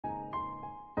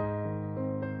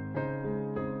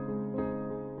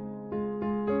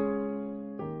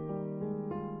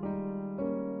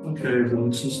Okay, everyone,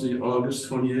 this is the August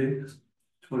 28th,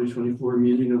 2024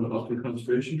 meeting of the Upland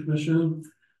Conservation Commission.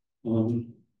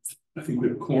 I think we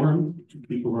have quorum, 2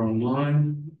 people are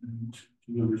online, and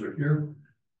 2 members are here.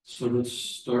 So let's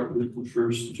start with the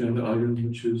first agenda item,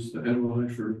 which is the NOI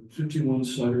for 51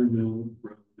 Cider Mill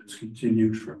Road. It's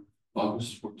continued from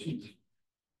August 14th.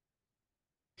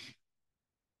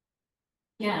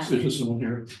 Yeah. So there's someone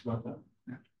here about that.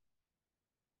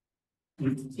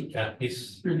 Yeah,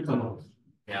 he's Here to come up.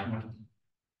 yeah.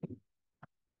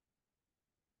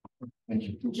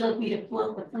 Would you like me to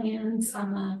pull up the plans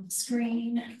on the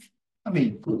screen? I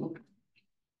mean,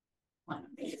 One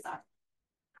page up.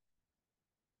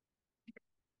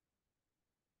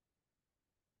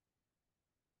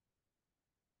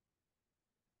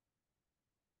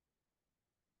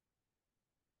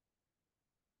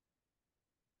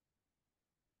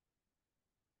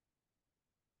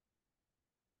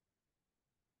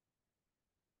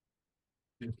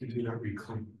 I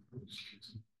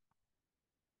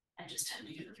just had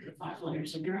to go through the 5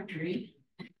 layers of directory.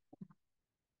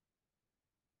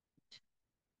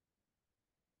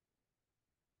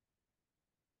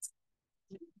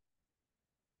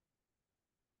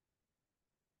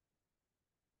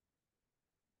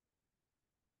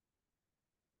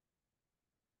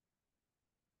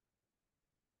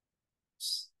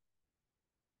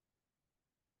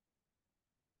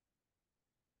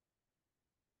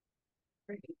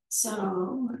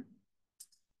 So,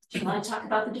 shall I talk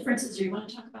about the differences, or you want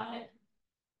to talk about it?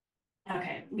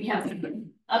 Okay, we have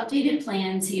updated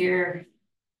plans here.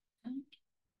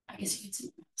 I guess you can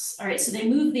see this. All right, so they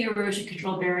moved the erosion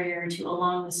control barrier to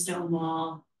along the stone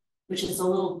wall, which is a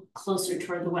little closer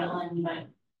toward the wetland, but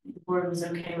the board was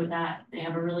okay with that. They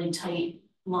have a really tight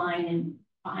line in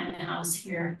behind the house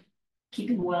here,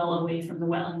 keeping well away from the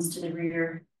wetlands to the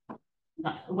rear.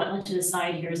 The wetland to the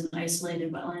side here is an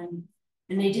isolated wetland.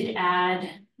 And they did add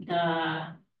the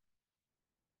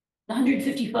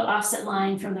 150-foot offset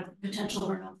line from the potential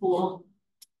vernal pool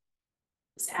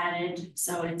was added.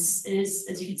 So it is,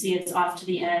 as you can see, it's off to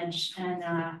the edge, and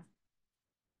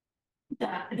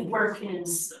the work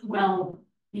is well,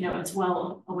 it's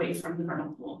well away from the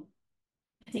vernal pool.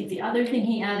 I think the other thing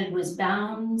he added was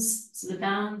bounds. So the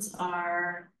bounds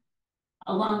are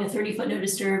along a 30-foot no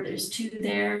disturb. There's 2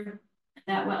 there at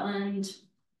that wetland,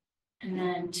 and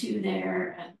then 2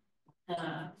 there at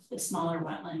the smaller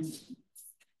wetland.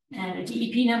 And a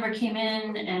DEP number came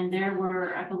in, and there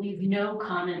were, I believe, no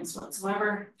comments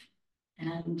whatsoever.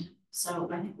 And so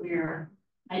I think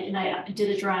I did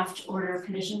a draft order of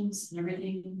conditions and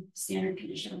everything, standard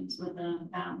conditions with the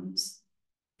bounds.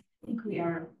 I think we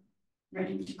are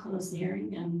ready to close the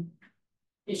hearing and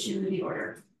issue the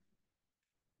order.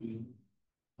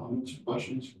 Comments or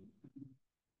questions?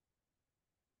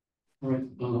 All right,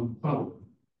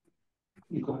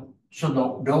 you go ahead. so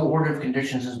no order of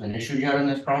conditions has been issued yet on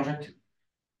this project?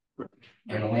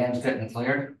 And the land's getting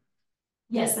cleared?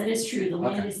 Yes, that is true. The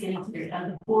land is getting cleared.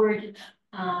 The board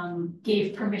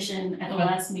gave permission at the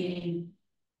last meeting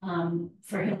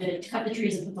for him to cut the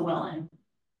trees and put the well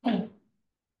in.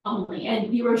 Only,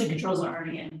 and the erosion controls are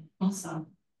already in. So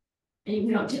and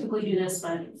we don't typically do this,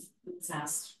 but it's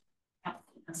asked.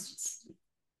 Just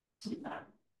to do that.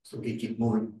 So we keep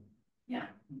moving. Yeah.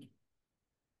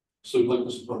 So you'd like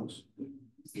us to close?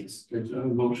 Yes. Okay, so I have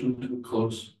a motion to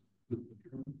close.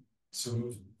 So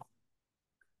moved.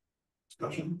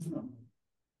 Discussion?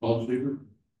 All in favor?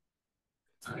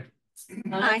 Aye.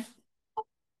 Aye.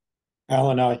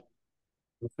 Alan, I.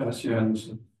 Pass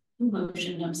unanimously.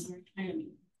 Motion, I'm sorry.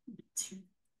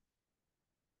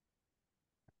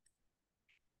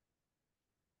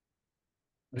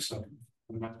 I second.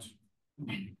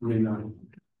 May 9.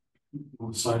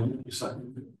 We'll sign it. You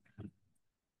second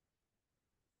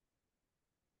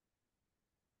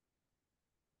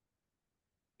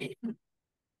it.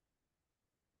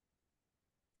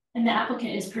 And the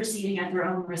applicant is proceeding at their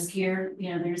own risk here.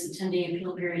 There's a 10-day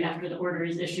appeal period after the order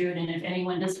is issued, and if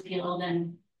anyone does appeal,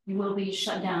 then you will be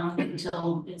shut down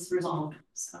until it's resolved.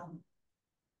 So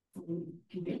we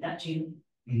can get that to you.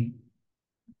 Mm-hmm.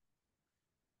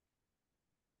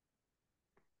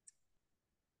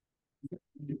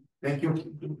 Thank you.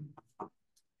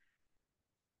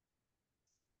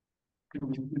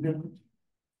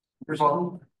 Here's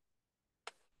all.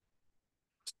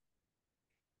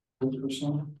 Let's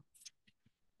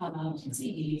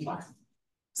see.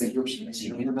 Thank you. See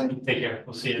you later. Take care.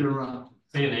 We'll see you.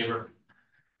 See you, neighbor.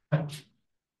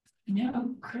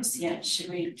 No, Chris yet. Should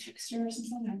we text her or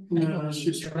something? No,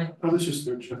 she's probably just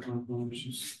their check on phone.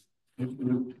 She's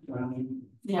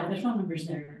Yeah, their phone number's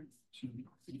there.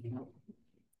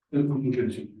 we can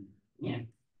continue. Yeah.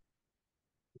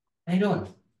 How you doing?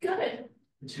 Good.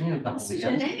 It's been a couple What's weeks.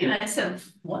 your name? I said,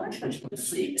 what? Let's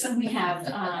see. So we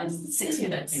have 6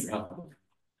 units.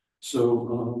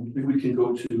 So, maybe we can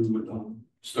go to,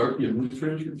 start the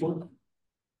administrator's report.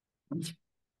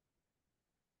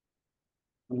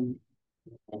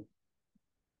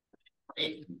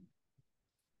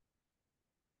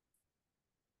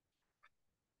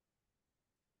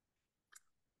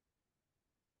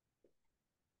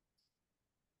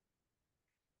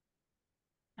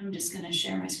 I'm just gonna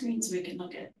share my screen so we can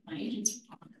look at my agent's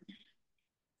report.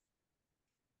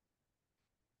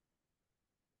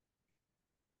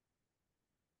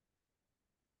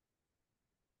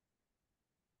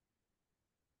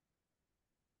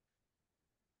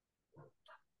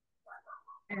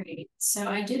 All right, so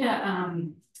I did a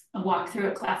walkthrough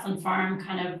at Claflin Farm,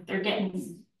 kind of, they're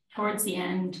getting towards the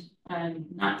end,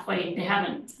 not quite, they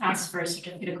haven't asked for a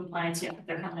certificate of compliance yet, but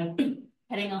they're kind of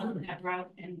heading on that route,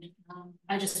 and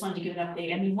I just wanted to give an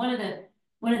update. I mean, one of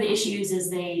the issues is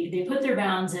they put their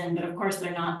bounds in, but of course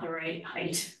they're not the right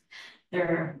height.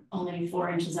 They're only 4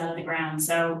 inches out of the ground,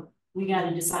 so we got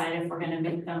to decide if we're gonna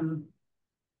make them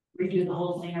redo the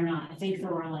whole thing or not. I think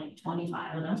there were like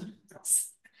 25 of them.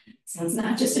 So it's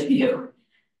not just a few.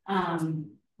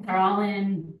 They're all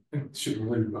in, It should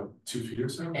really be about 2 feet or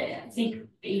so. I think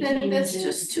 18 Then that's inches.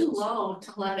 just too low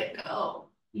to let it go.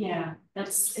 Yeah,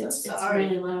 it's Sorry.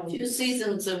 really low. A few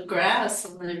seasons of grass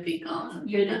and then it'd be gone.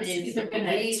 You're, I mean, they're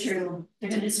gonna, it's weeds. true. They're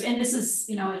gonna, and this is,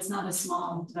 you know, it's not a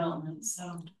small development,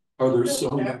 so. Are there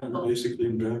some that are basically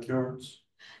in backyards?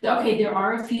 Okay, there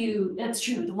are a few, that's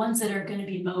true, the ones that are gonna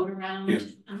be mowed around. Yeah.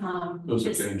 Those are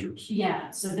this- dangerous. Yeah,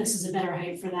 so this is a better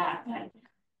height for that, but.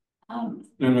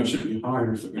 No, it should be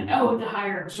higher. If they're Oh, the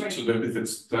higher, So right, that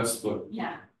if that's the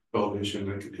yeah, elevation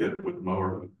they could hit with the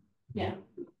mower. yeah.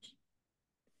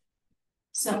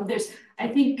 So I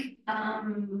think,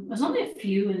 there's only a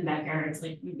few in the backyards,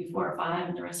 like maybe 4 or 5,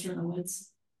 and the rest are in the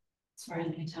woods. As far as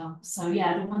I can tell, so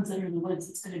yeah, the ones that are in the woods,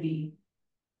 it's gonna be,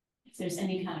 if there's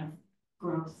any kind of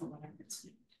growth or whatever, it's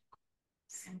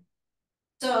good.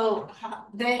 So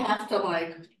they have to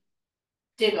like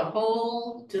dig a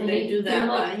hole? Do they do They're that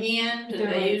by like- hand? Do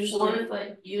They're they like usually 4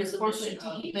 foot, use a 4 foot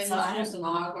machine? deep, They so I must use don't,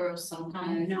 an auger of some I have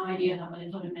kind. no idea how they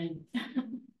put them in.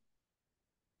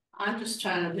 I'm just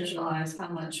trying to visualize how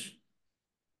much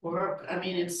work, I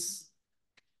mean, it's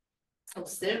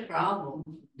their problem.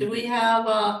 Do we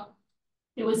have,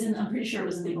 It was in, I'm pretty sure it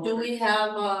was in the. do we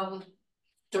have,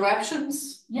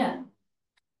 directions? Yeah.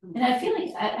 And I feel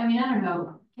like, I mean, I don't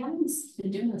know, Kevin's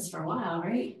been doing this for a while,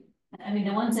 right? I mean,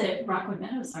 the ones at Rockwood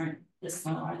Meadows aren't this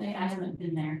low, are they? I haven't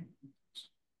been there.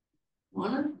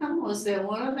 One of them, was there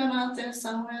one of them out there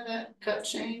somewhere that got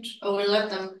changed? Or we let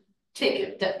them take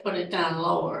it, that put it down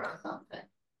lower or something?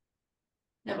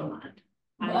 Never mind.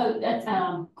 Oh, that's,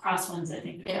 Crosswinds, I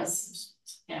think. Yes.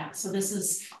 Yeah, so this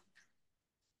is,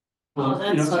 Oh,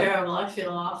 You know, that's terrible, I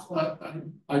feel awful.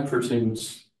 I personally would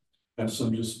have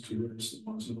some just to raise the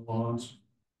ones in the lawns.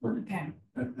 okay,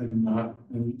 And not,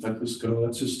 and let this go,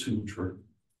 that's just too much work.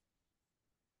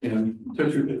 And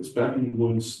it's back in the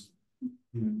woods.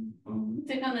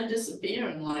 They're gonna disappear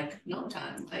in like no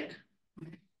time, like.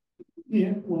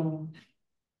 Yeah, well.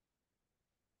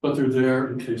 But they're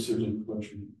there in case there's any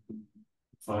question.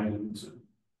 Findings.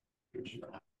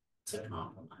 It's a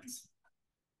compromise.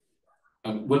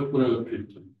 What other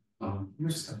people?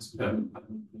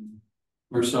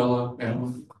 Marcella,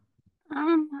 Alan?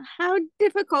 How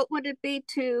difficult would it be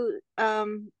to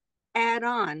add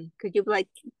on? Could you like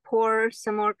pour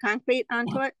some more concrete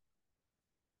onto it?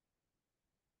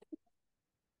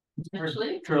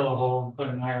 Actually, Drill a hole, put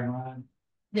an iron rod.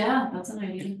 yeah, that's an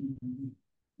idea.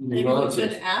 maybe Well, we it's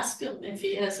could a- ask him if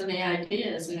he has any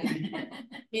ideas, and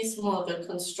he's more of a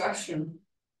construction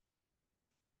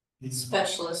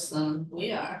specialist than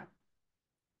we are.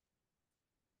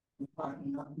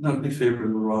 Not a big favorite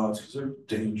of the rods because they're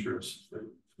dangerous.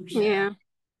 Yeah.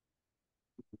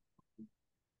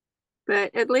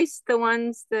 But at least the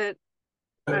ones that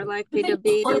are likely to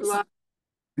be lost,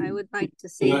 I would like to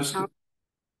see. Well, that's-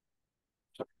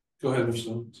 Go ahead,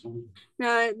 Marcella. Sorry.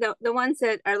 No, the ones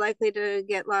that are likely to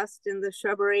get lost in the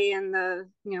shrubbery and the,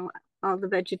 all the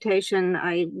vegetation,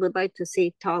 I would like to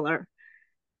see taller.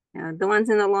 The ones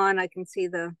in the lawn, I can see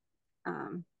the,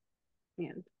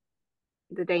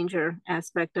 the danger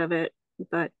aspect of it,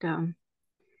 but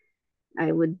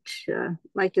I would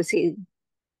like to see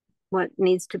what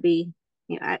needs to be,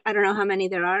 I don't know how many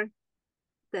there are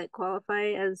that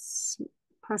qualify as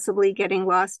possibly getting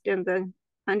lost in the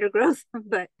undergrowth,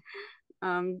 but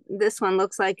this one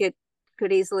looks like it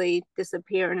could easily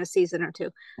disappear in a season or 2.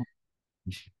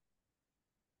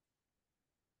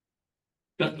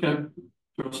 Can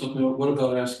Throw something out, what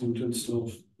about asking to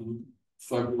install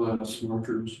fiberglass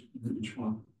markers in each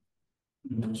one?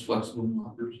 You know, those flexible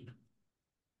markers.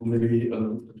 Or maybe,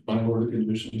 by order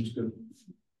conditions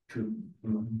could,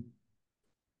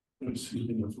 let's see,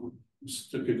 you know,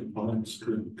 certificate of compliance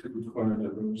could require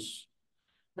that those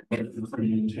are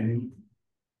maintained.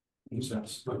 Is that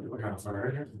like on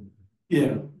fire?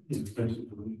 Yeah, it's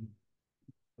basically.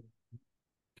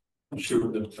 I'm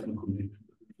sure that technically,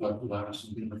 fiberglass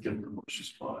and like getting commercial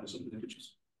supplies and they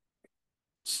just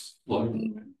slide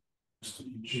next to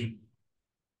each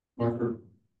marker.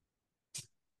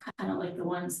 Kind of like the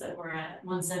ones that were at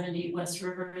 170 West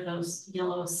River, those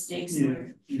yellow stakes Yeah,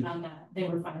 were yeah. found that they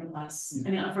were fiberglass. I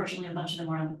mean, unfortunately, a bunch of them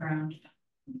were on the ground.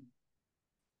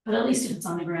 But at least if it's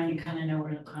on the ground, you kind of know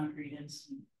where the concrete is.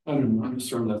 I don't know, I'm just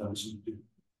throwing that out.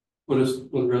 What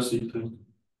the rest do you think?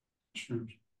 Sure.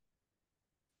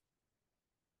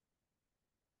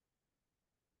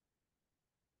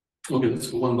 Okay, let's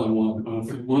go one by one.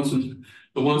 The ones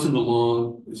in the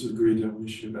law is agreed that we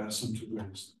should ask them to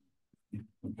raise the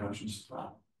conscience.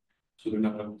 So they're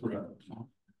not a threat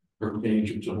or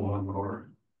danger to one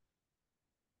or.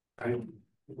 I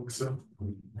think so.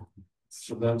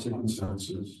 So that's a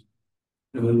consensus.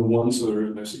 And then the ones that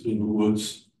are basically in the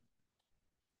woods.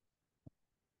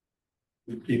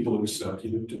 The people accept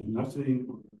either doing nothing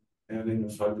or adding a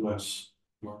fiberglass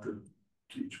marker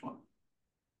to each one.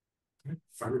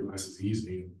 Fiberglass is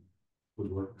easy,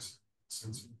 wood works.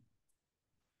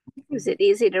 Is it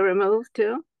easy to remove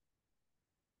too?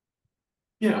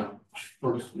 Yeah, of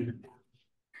course.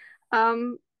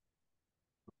 I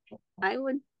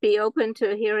would be open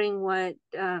to hearing what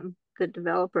the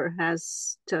developer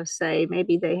has to say.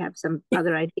 Maybe they have some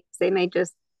other ideas. They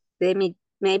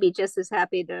may be just as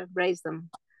happy to raise them.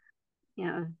 You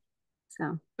know,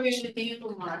 so. Agree with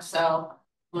you, Marcella,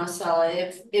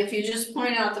 if you just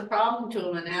point out the problem to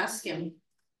him and ask him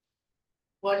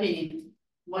what he'd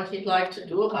like to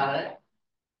do about it,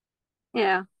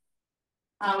 Yeah,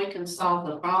 how we can solve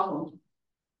the problem.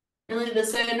 He'll either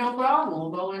say no problem,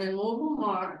 we'll go in and move them,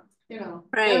 or, you know,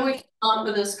 then right. we can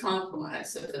offer this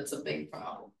compromise if it's a big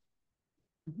problem.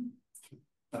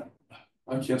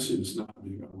 I can't see this not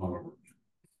being a lot of work.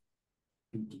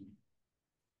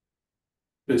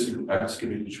 Basically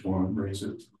excavate each one, raise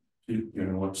it, you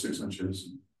know, like 6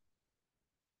 inches.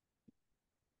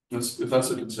 If that's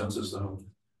a consensus though.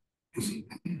 I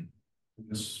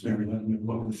guess maybe let me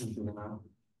what we're thinking about.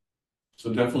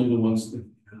 So definitely the ones that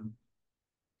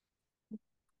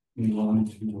in line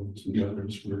to the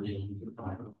others where you can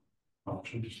find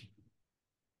options. Is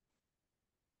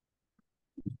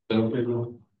that okay,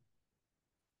 Bill?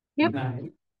 Yep.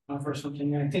 Can I offer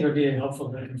something? I think it would be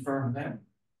helpful to confirm that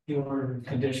the order of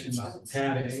conditions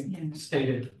had a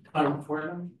stated title for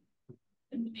them.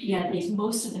 Yeah,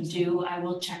 most of them do. I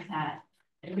will check that.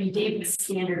 I mean, David's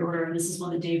standard order, and this is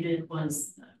one that David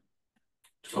was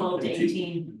 12 to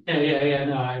 18. Yeah,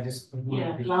 no, I just. would want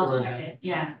Yeah, to be I'll sure check that- it,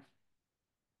 yeah.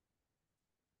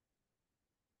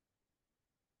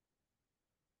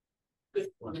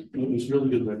 It's really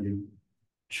good that you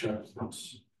check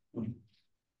this.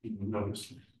 You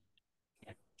notice.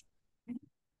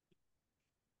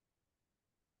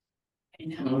 I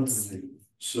know. Okay,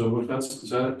 so if is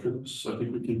that it for this? I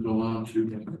think we can go on to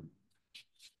the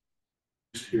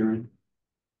next hearing.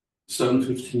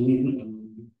 7:15.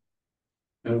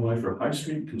 NY for High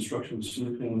Street construction of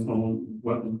single family home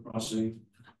wetland crossing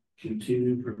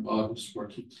continued from August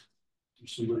 14th.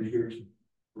 There's somebody here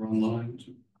or online.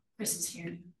 Chris is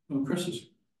here. Oh, Chris is.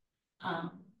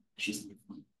 She's on the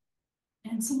phone.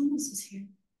 And someone else is here.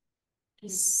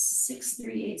 Is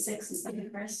 6386, is that a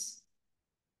Chris?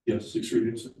 Yes,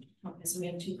 6386. Okay, so we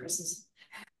have 2 Chris's.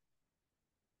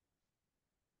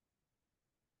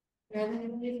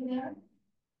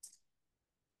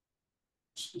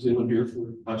 Is anyone here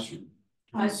for High Street?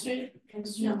 High Street? No,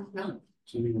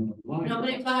 Is anyone online?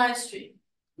 nobody for High Street.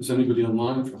 Is anybody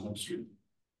online for High Street?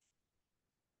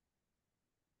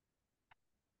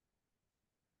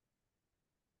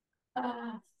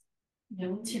 No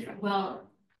one's here.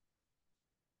 Well,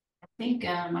 I think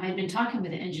I had been talking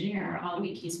with the engineer all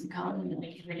week. He's been calling me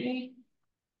like every day.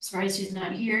 Surprised he's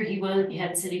not here. He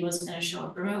had said he wasn't going to show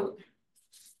up remote.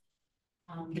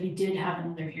 But he did have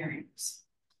another hearing.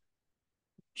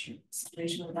 Sure,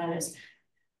 situation with that is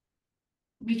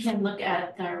we can look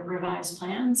at the revised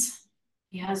plans.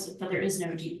 He has, but there is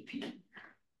no DEP.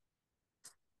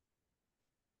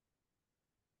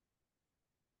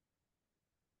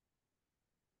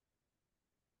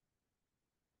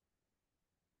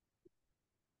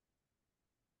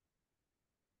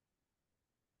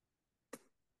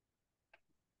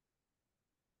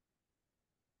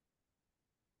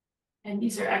 And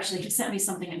these are actually, he sent me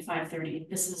something at 5:30.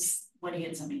 This is what he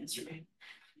had sent me yesterday.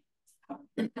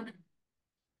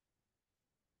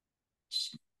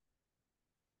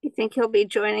 You think he'll be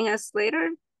joining us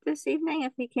later this evening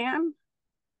if he can?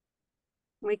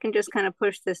 We can just kind of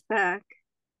push this back.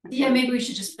 Yeah, maybe we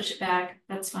should just push it back.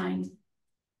 That's fine.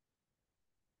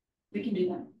 We can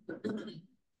do that.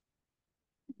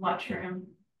 Watch for him.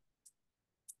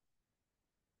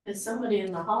 There's somebody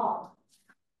in the hall,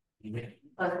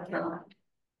 but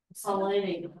some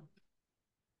lady.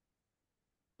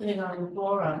 Sitting on the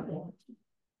floor out there.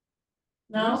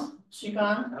 No, she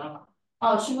gone? No.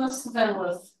 Oh, she must have been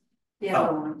with the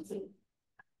other one.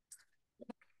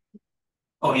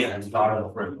 Oh, yeah, his daughter, the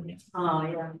first one. Oh,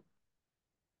 yeah.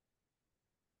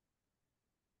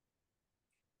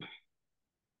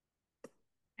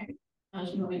 I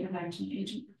was going to go back to the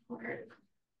agent report.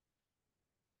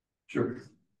 Sure.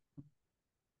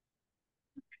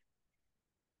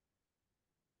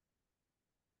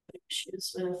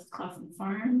 Issues with Coughlin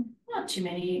Farm, not too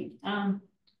many.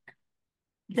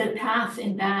 The path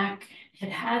in back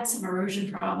had some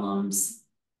erosion problems.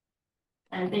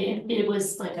 And it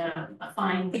was like a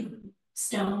fine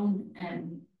stone,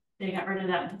 and they got rid of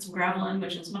that and put some gravel in,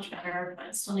 which is much better,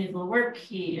 but still needs a little work.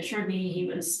 He assured me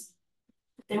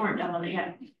they weren't done with it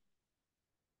yet.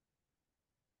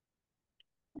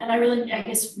 And I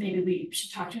guess maybe we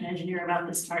should talk to an engineer about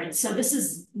this part. So this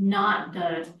is not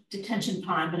the detention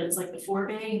pond, but it's like the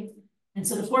forebay. And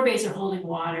so the forebays are holding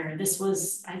water. This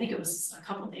was, I think it was a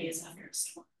couple of days after a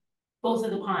storm. Both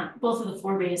of the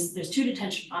forebays, there's 2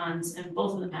 detention ponds and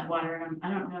both of them had water in them.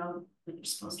 I don't know if they're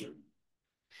supposed to.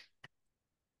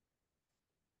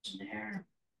 There.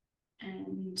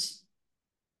 And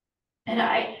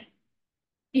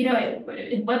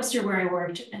in Webster where I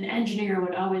worked, an engineer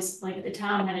would always, like the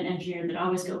town had an engineer that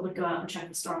always would go out and check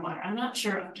the stormwater. I'm not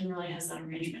sure Upton really has that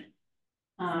arrangement.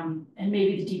 And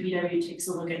maybe the DPW takes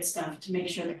a look at stuff to make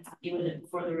sure they're happy with it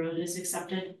before the road is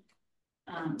accepted.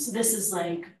 So this is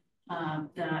like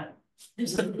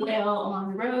there's a rail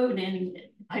along the road and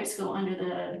pipes go under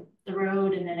the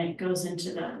road, and then it goes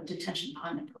into the detention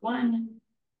pond number 1.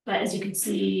 But as you can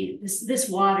see, this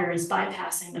water is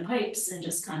bypassing the pipes and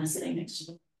just kind of sitting next to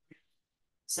them.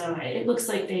 So it looks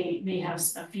like they may have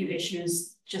a few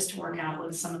issues just to work out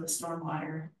with some of the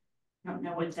stormwater. I don't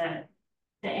know what the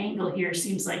angle here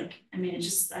seems like. I mean,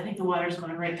 I think the water's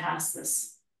going right past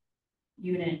this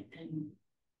unit, and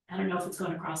I don't know if it's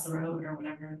going across the road or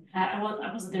whatever. I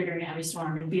wasn't there during a heavy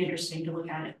storm. It'd be interesting to look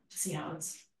at it to see how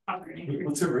it's operating.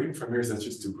 What's it rating from here? Is that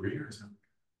just debris or something?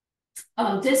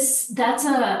 Oh, that's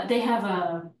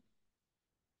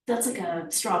like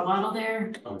a straw bottle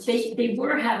there. Oh, it's They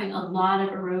were having a lot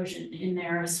of erosion in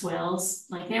their swales.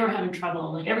 Like they were having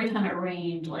trouble. Like every time it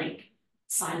rained, like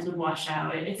sides would wash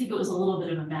out. I think it was a little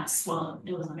bit of a mess while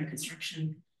it was under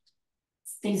construction.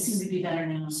 Things seem to be better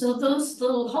now. So those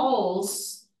little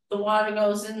holes, the water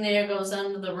goes in there, goes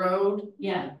under the road.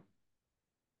 Yeah.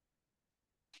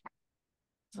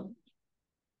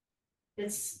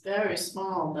 It's very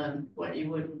small than what you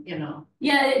would,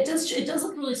 Yeah, it does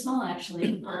look really small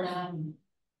actually, but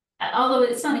although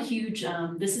it's not a huge,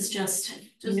 this is just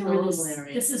Just you know, a where little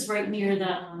area. this is right near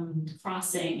the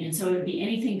crossing, and so it would be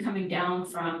anything coming down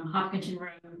from Hopkinton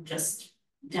Road, just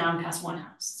down past one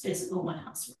house. It's basically one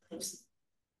house.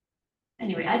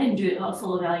 Anyway, I didn't do a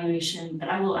full evaluation, but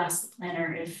I will ask the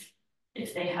planner if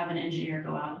they have an engineer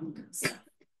go out and look at the stuff.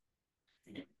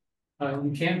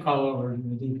 You can call over to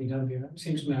the DPW. It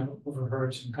seems to have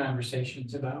overheard some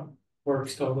conversations about work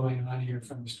still going on here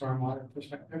from the stormwater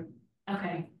perspective.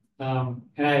 Okay. And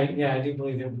I do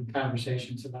believe there will be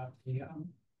conversations about the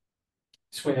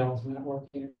swales not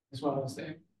working as well as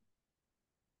they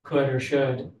could or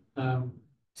should.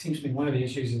 Seems to be one of the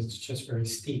issues is it's just very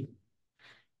steep.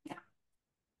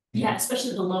 Yeah,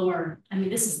 especially the lower, I mean,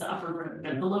 this is the upper road,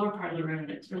 but the lower part of the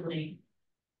road, it's really.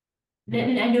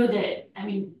 And I know that, I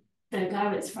mean, the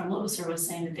guy that's from Lobiser was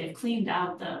saying that they've cleaned it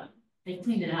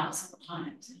out several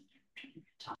times.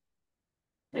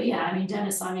 But yeah, I mean,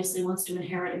 Dennis obviously wants to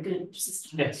inherit a good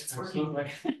system. Yes, It's working.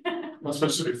 absolutely. Well,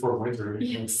 especially before winter,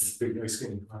 Yes. big ice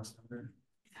skating class down there.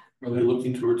 Are they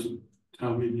looking towards a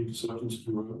town meeting acceptance of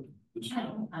the road?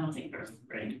 I don't think they're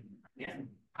ready. Yeah,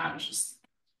 I was just,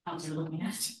 I was looking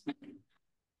at it.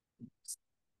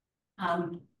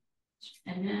 And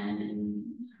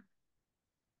then.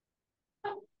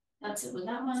 Oh, that's it with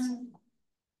that one.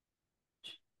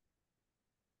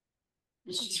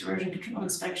 It's just erosion control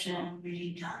inspection,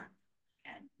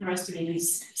 the rest of it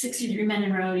is 63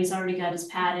 Mendon Road, he's already got his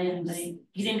padded, but he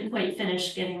didn't quite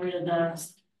finish getting rid of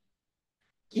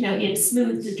you know, he had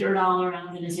smoothed the dirt all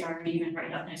around in his yard, even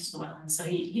right up next to the wetlands, so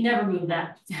he never moved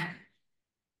that.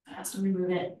 Has to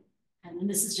remove it, and then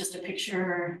this is just a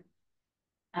picture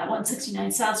at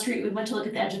 169 South Street. We went to look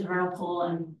at the edge of the vernal pool,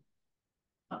 and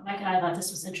Mike and I thought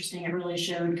this was interesting. It really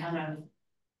showed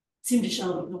seemed to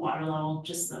show the water level,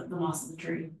 just the moss of the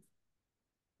tree.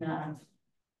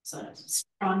 So it's a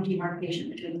strong demarcation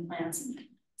between the plants and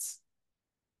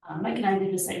Mike and I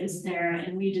did a site visit there,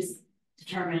 and we just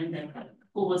determined that the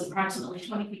pool was approximately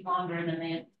 20 feet longer than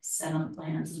they had said on the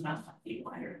plans, and about 5 feet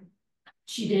wider.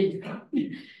 She did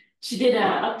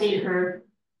update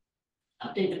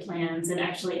the plans and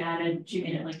actually added, she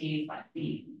made it like 85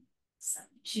 feet. So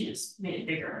she just made it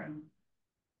bigger. And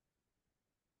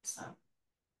so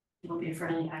it'll be a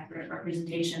fairly accurate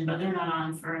representation, but they're not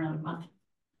on for another month.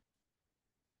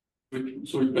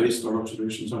 So we based our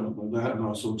observations on that and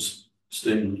also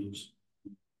statements.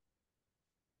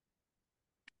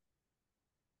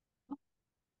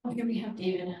 Oh, here we have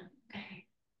David. Okay.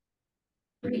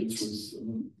 Great. This was,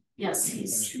 Yes,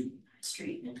 he's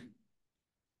street.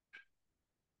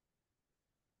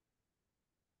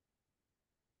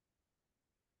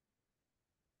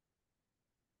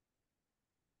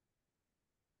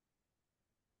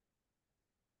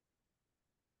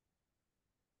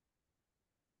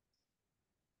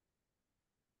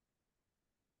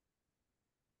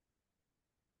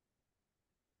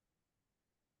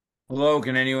 Hello,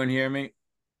 can anyone hear me?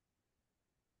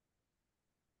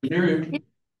 we can hear you.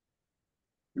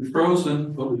 You're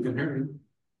frozen, but we can hear you.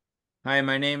 Hi,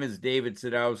 my name is David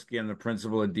Sadowski. I'm the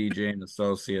principal at DJ and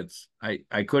Associates.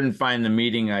 I couldn't find the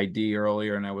meeting ID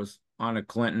earlier, and I was on a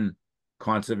Clinton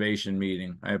conservation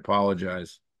meeting. I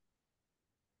apologize.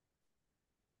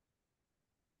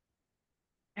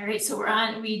 All right, so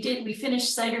we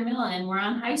finished Cider Mill and we're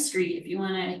on High Street. If you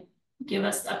want to give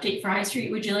us the update for High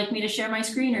Street, would you like me to share my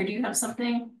screen, or do you have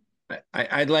something?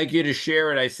 I'd like you to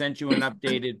share it. I sent you an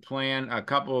updated plan, a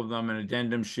couple of them, an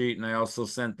addendum sheet, and I also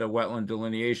sent the wetland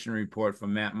delineation report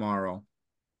from Matt Morrow.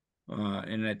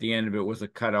 And at the end of it was a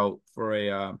cutout for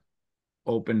a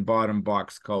open bottom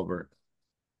box culvert.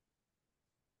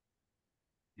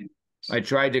 I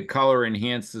tried to color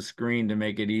enhance the screen to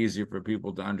make it easier for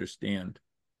people to understand.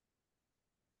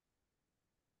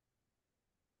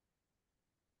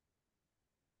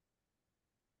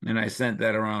 And I sent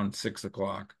that around 6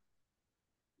 o'clock.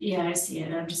 Yeah, I see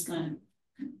it. I'm just gonna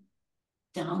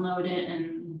download it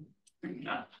and bring it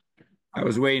up. I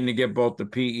was waiting to get both the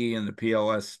PE and the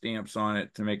PLS stamps on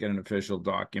it to make it an official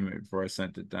document before I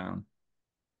sent it down.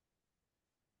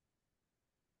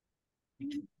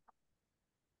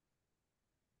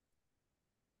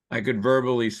 I could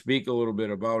verbally speak a little bit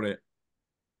about it.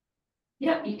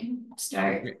 Yep, you can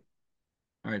start.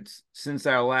 All right, since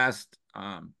our last,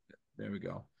 there we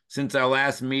go. Since our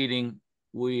last meeting,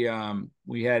 we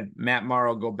had Matt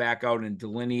Morrow go back out and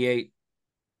delineate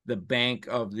the bank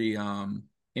of the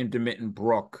intermittent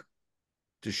brook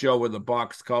to show where the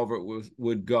box culvert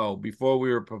would go. Before,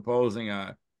 we were proposing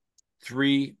a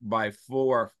 3 by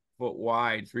 4 foot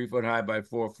wide, 3 foot high by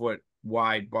 4 foot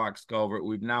wide box culvert.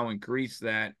 We've now increased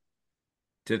that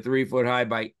to 3 foot high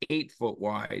by 8 foot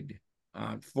wide,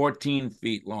 14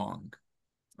 feet long.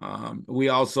 We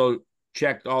also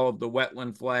checked all of the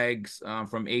wetland flags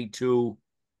from A2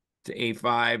 to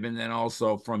A5, and then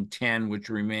also from 10, which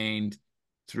remained,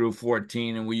 through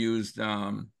 14. And we used,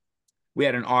 we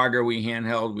had an auger we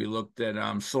handheld. We looked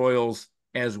at soils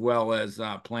as well as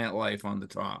plant life on the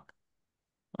top.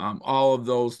 All of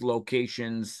those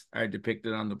locations are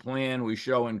depicted on the plan. We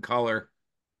show in color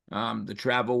the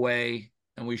travelway,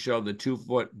 and we show the 2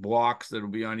 foot blocks that will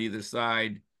be on either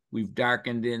side. We've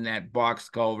darkened in that box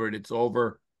culvert. It's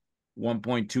over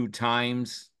 1.2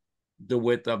 times the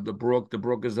width of the brook. The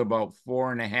brook is about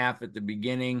 4.5 at the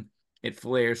beginning. It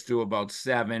flares to about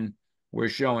 7. We're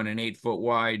showing an 8 foot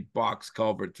wide box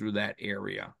culvert through that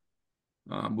area.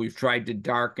 We've tried to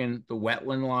darken the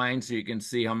wetland line so you can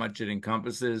see how much it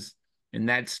encompasses. And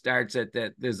that starts at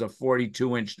that, there's a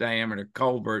 42-inch diameter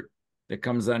culvert that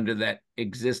comes under that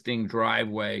existing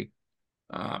driveway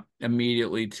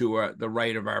immediately to the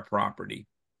right of our property.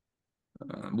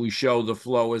 We show the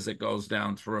flow as it goes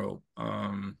down through.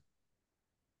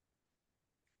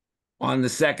 On the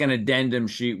second addendum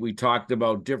sheet, we talked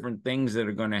about different things that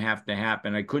are going to have to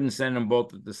happen. I couldn't send them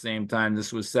both at the same time.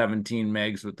 This was 17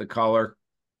 megs with the color.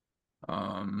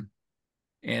 And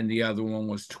the other one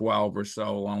was 12 or so,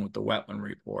 along with the wetland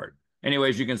report.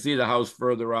 Anyways, you can see the house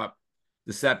further up.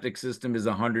 The septic system is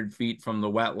 100 feet from the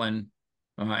wetland,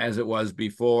 as it was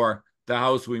before. The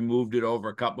house, we moved it over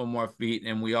a couple more feet,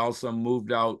 and we also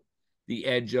moved out the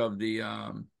edge of the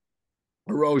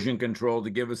erosion control to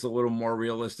give us a little more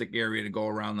realistic area to go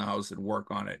around the house and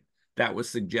work on it. That was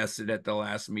suggested at the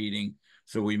last meeting,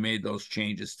 so we made those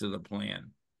changes to the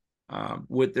plan.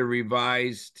 With the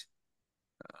revised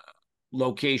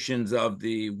locations of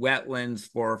the wetlands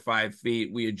 4 or 5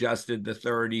 feet, we adjusted the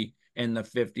 30 and the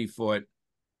 50-foot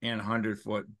and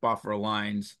 100-foot buffer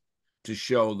lines to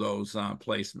show those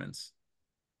placements.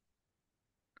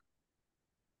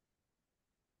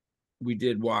 We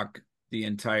did walk the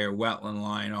entire wetland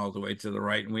line all the way to the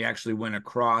right, and we actually went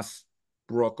across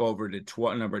Brook over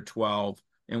to number 12,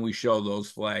 and we show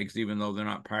those flags, even though they're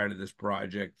not part of this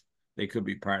project. They could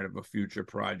be part of a future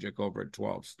project over at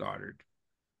 12 Stoddard.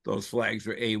 Those flags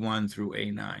are A1 through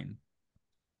A9.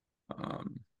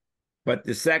 But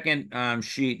the second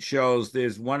sheet shows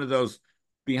there's one of those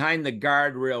behind the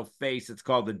guardrail face. It's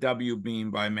called the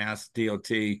W-beam by Mass DOT.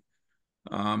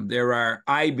 There are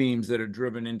I-beams that are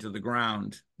driven into the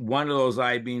ground. One of those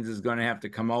I-beams is going to have to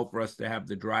come out for us to have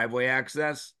the driveway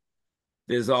access.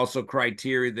 There's also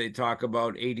criteria they talk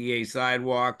about ADA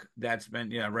sidewalk. That's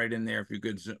been, yeah, right in there. If you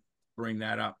could bring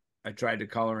that up. I tried to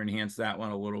color enhance that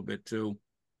one a little bit too.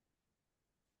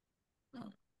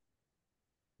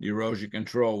 The erosion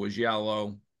control was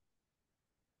yellow.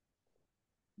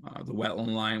 The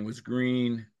wetland line was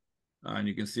green. And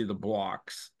you can see the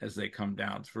blocks as they come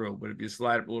down through. But if you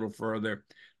slide up a little further,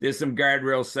 there's some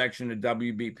guardrail section of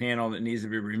WB panel that needs to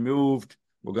be removed.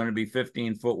 We're going to be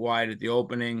 15 foot wide at the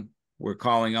opening. We're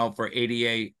calling out for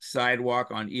ADA sidewalk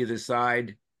on either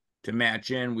side to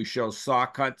match in. We show saw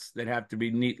cuts that have to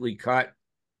be neatly cut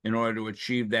in order to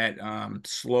achieve that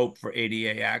slope for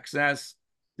ADA access.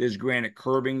 There's granite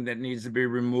curbing that needs to be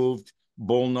removed.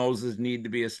 Bull noses need to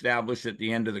be established at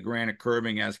the end of the granite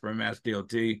curbing as per Mass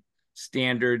DOT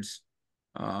standards.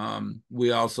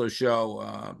 We also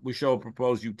show a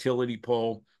proposed utility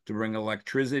pole to bring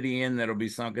electricity in that'll be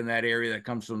sunk in that area that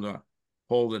comes from the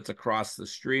pole that's across the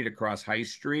street, across High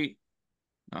Street.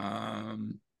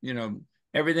 You know,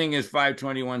 everything is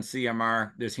 521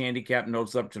 CMR. There's handicap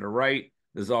notes up to the right.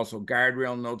 There's also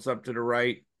guardrail notes up to the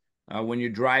right. When you're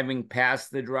driving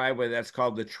past the driveway, that's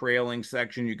called the trailing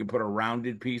section. You can put a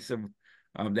rounded piece of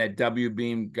that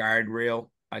W-beam guardrail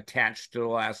attached to the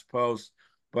last post.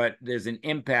 But there's an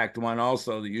impact one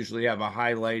also that usually have a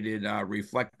highlighted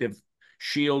reflective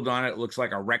shield on it. It looks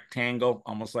like a rectangle,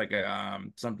 almost like a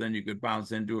something you could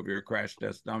bounce into if you're a crash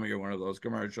test dummy or one of those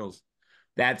commercials.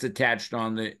 That's attached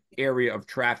on the area of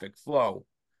traffic flow.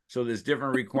 So there's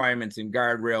different requirements in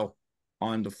guardrail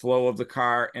on the flow of the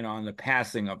car and on the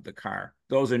passing of the car.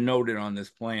 Those are noted on this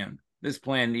plan. This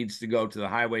plan needs to go to the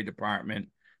highway department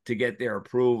to get their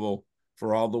approval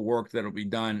for all the work that'll be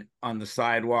done on the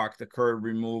sidewalk, the curb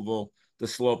removal, the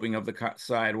sloping of the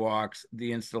sidewalks,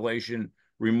 the installation,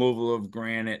 removal of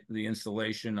granite, the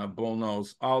installation of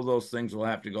bullnose. All those things will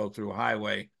have to go through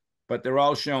highway, but they're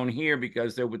all shown here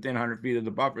because they're within 100 feet of the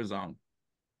buffer zone.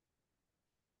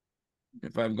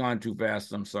 If I've gone too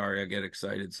fast, I'm sorry. I get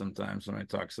excited sometimes when I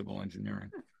talk civil engineering.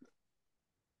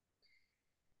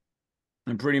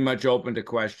 I'm pretty much open to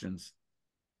questions.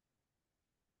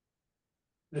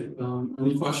 Hey,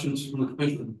 any questions from the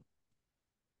commission?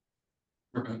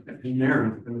 Okay, and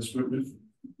Mary,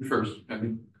 first,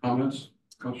 any comments,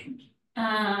 questions?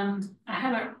 I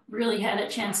haven't really had a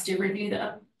chance to review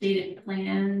the updated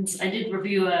plans. I did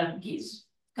review he's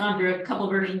gone through a couple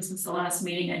versions since the last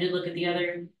meeting. I did look at the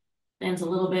other plans a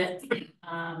little bit.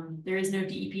 There is no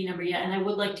DEP number yet, and I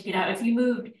would like to get out. If you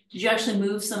moved, did you actually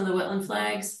move some of the wetland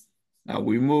flags?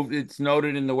 We moved, it's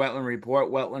noted in the wetland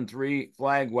report, wetland 3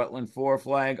 flag, wetland 4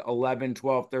 flag, 11,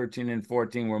 12, 13, and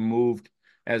 14 were moved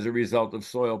as a result of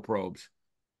soil probes.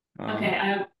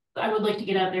 Okay, I would like to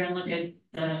get out there and look at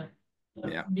the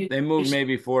yeah, they moved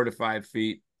maybe 4 to 5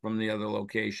 feet from the other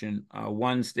location.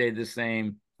 1 stayed the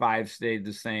same, 5 stayed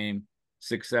the same,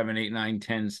 6, 7, 8, 9,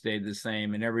 10 stayed the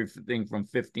same, and everything from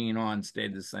 15 on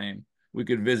stayed the same. We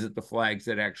could visit the flags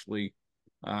that actually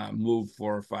moved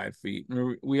 4 or 5 feet.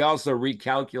 We also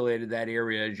recalculated that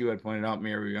area, as you had pointed out,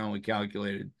 Mary. We only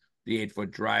calculated the 8-foot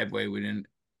driveway. We didn't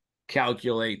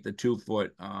calculate the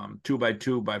 2-foot 2 by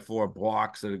 2 by 4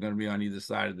 blocks that are going to be on either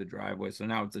side of the driveway. So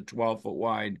now it's a 12-foot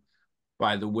wide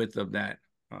by the width of that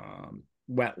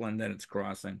wetland that it's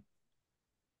crossing.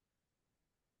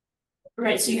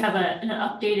 Right, so you have an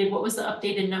updated, what was the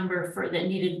updated number for that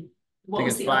needed? What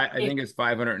was the I think it's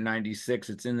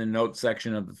 596. It's in the note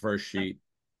section of the first sheet.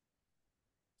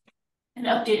 An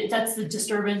updated, that's the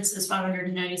disturbance is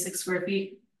 596 square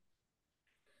feet.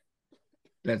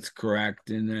 That's correct.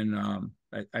 And then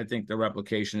I think the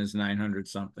replication is 900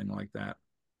 something like that.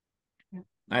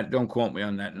 Don't quote me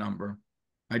on that number.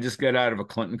 I just got out of a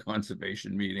Clinton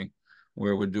conservation meeting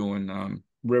where we're doing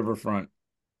riverfront.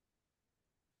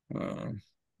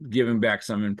 Giving back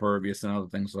some impervious and other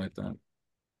things like that.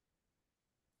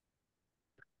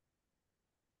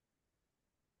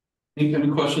 Any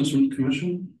questions from the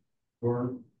commission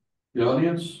or the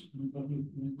audience? Any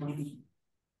questions?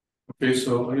 Okay,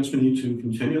 so I guess we need to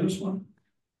continue this one.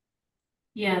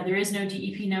 Yeah, there is no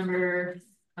DEP number,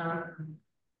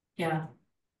 yeah.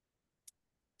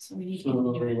 So we need to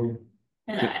continue it.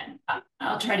 So, And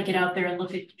I'll try to get out there and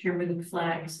look at your moving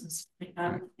flags and stuff like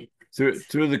that.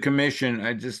 Through the commission,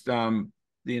 I just the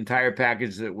entire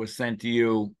package that was sent to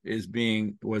you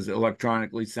was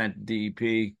electronically sent to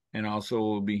DEP, and also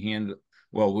will be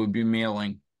we'll be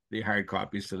mailing the hard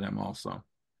copies to them also.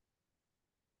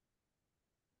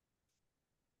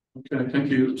 okay,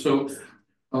 thank you. So,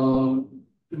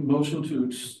 motion to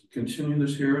continue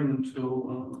this hearing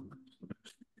until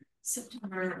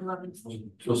September 11th.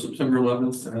 till September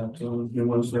 11th at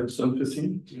Wednesday at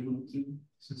 7:15.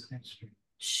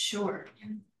 Sure.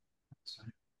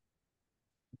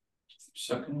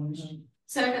 Second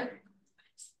Second.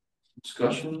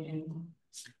 discussion.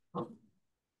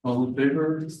 All in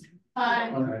favor?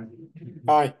 Aye.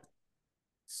 Aye.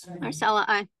 Marcella,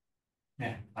 I.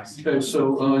 Yeah. Okay,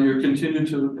 so you're continued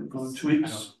to 2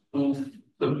 weeks,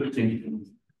 7:15.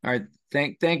 All right,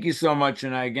 thank you so much,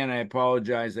 and I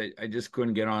apologize. I just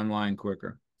couldn't get online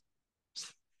quicker.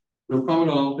 No problem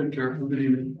at all. Take care. Have a good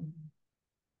evening.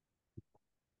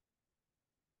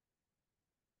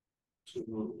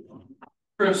 So,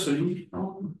 Chris, are you?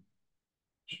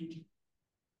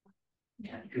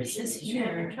 Yeah, Chris is You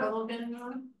having here. trouble getting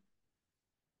on?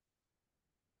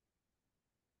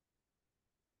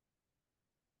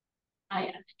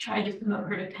 I tried to promote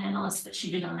her to panelist, but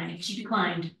she denied. She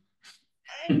declined.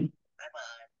 Can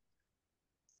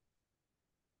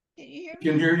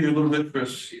hear you a little bit,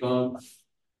 Chris. Do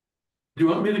you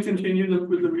want me to continue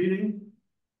with the meeting?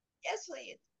 Yes,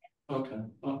 please. Okay,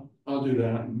 I'll do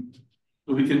that.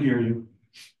 So we can hear you.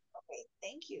 Okay,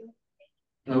 thank you.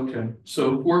 Okay,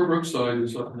 so Fort Brookside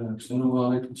is up next.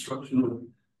 NOI construction of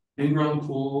in-ground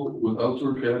pool with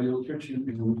outdoor patio, kitchen,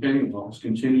 and retaining walls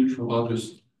continued from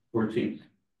August 14th.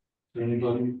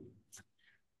 Anybody?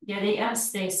 Yeah,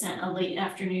 they sent a late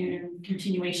afternoon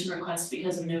continuation request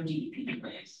because of no DEP in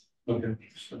place. Okay,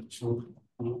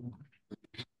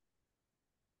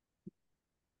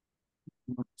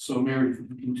 so Mary, can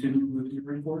you continue with your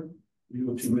report? You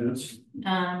have 2 minutes.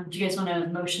 Do you guys want a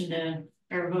motion to,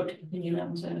 or vote to continue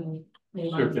them to?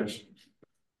 Sure, yes.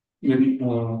 Maybe,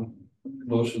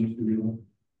 motion to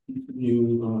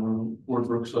continue, Fort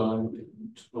Brookside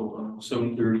until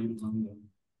 7:30 on the,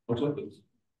 what's that?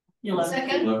 You'll have-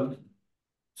 Second. 11th.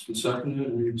 It's been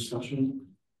seconded. Any discussion?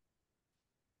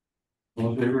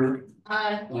 All in favor?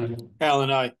 Aye. Aye.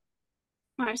 Alan, I.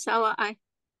 Marcella, I.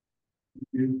 Thank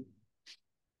you.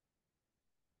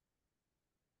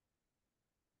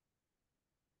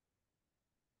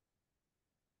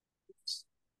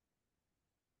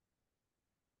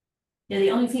 Yeah,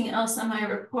 the only thing else on my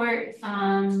report,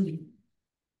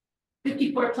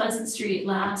 54 Pleasant Street,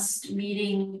 last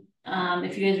meeting,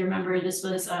 if you guys remember, this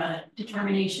was a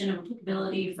determination of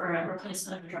applicability for a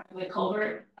replacement of a driveway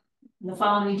culvert. And the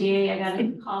following day, I got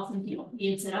a call from people,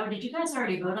 and said, oh, did you guys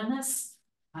already vote on this?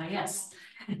 Yes.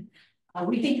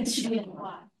 We think this should be a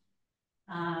lot.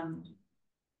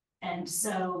 And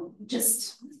so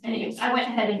anyway, I went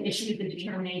ahead and issued the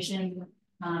determination,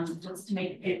 just to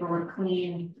make the paperwork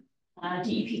clean.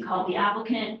 DEP called the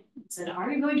applicant and said,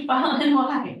 are you going to file an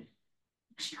NOI?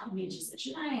 She called me and she said,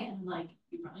 should I? And I'm like,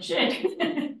 you probably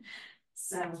should.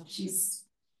 So she's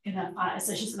gonna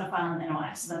file an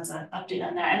NOI. So that's an update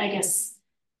on that. And I guess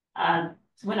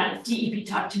when DEP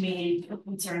talked to me, the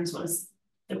concerns was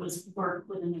there was work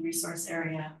within the resource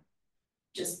area,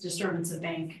 just disturbance of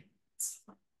bank.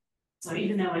 So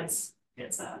even though it's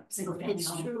a single family It's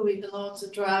home. true, even though it's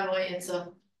a driveway, it's a.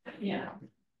 Yeah.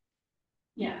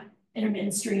 Yeah,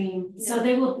 intermittent stream, so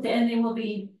they will be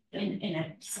in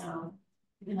it, so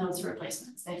even though it's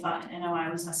replacements, they thought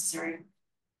NOI was necessary.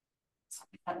 So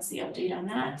that's the update on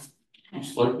that.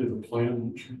 It's likely the plan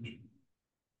will change.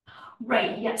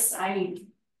 Right, yes, I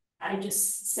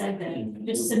just said that,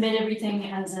 just submit everything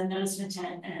as a notice of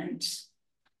intent and.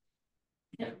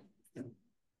 Yep.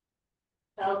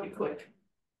 That'll be quick.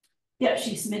 Yep,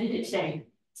 she submitted it today,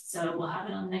 so we'll have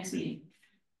it on the next meeting.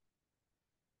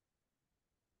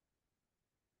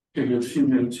 Okay, we have a few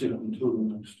minutes here until the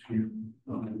next hearing.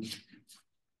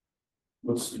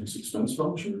 What's the next expense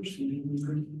vouchers?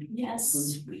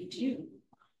 Yes, we do.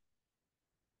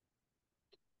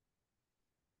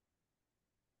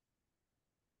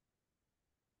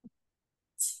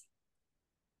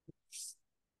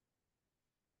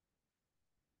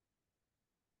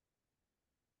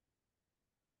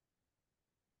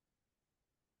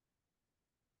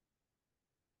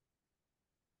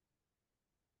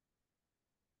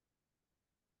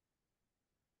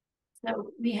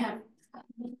 So we have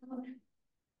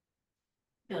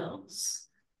bills.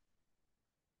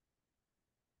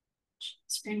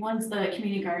 Screen one's the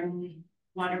community garden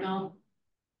water bill.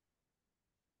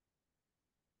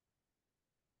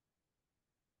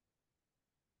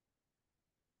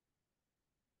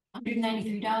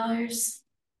 $193.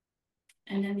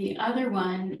 And then the other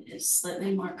one is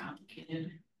slightly more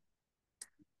complicated.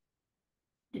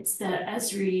 It's the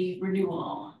ESRI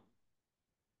renewal.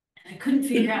 And I couldn't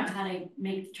figure out how to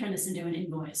turn this into an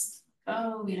invoice.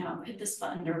 Oh, hit this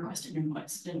button to request an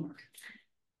invoice. It didn't work.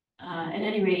 At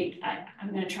any rate,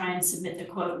 I'm going to try and submit the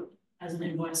quote as an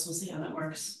invoice. We'll see how that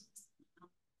works.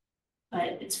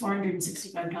 But it's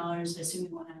 $465. I assume we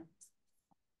want to.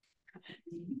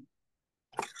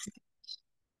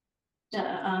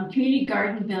 The community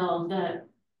garden bill,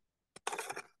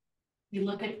 you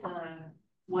look at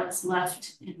what's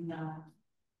left in the, let's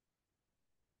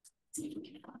see if we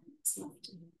can find what's left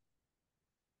in the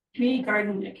community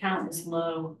garden account is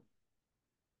low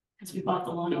because we bought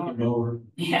the lawnmower.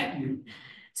 Yeah.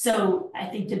 So I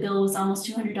think the bill was almost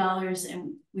 $200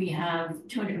 and we have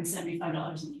 $275 in the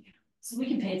account. So we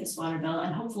can pay this water bill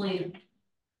and hopefully,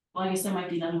 well, I guess there might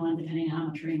be another one depending on how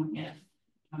much rain we get.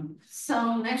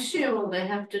 So next year, will they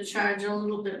have to charge a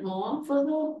little bit more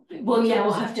for the? Well, yeah,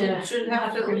 we'll have to. It should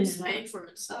have to at bring least it up. pay for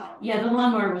itself. Yeah, the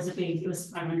lawnmower was it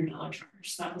was $500 charge.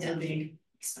 So that was a big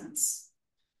expense.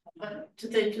 But do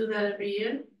they do that every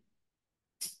year?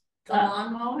 The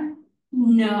lawnmower?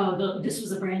 No, this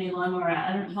was a brand new lawnmower.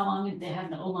 I don't know how long they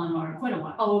had the old lawnmower, quite a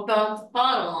while. Oh, about the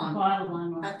bottle lawnmower. Bottle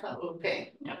lawnmower. I thought we were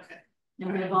paying. Yep. Okay.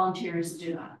 And we're gonna volunteers to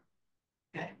do that.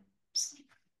 Okay.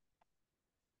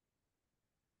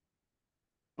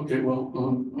 Okay, well,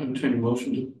 I entertain a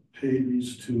motion to pay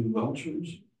these two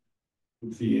vouchers.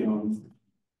 With the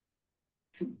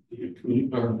community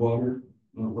garden water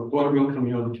bill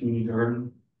coming out of the community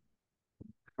garden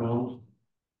account.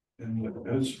 And the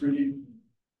ESRI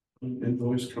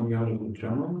invoice coming out of the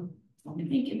general. I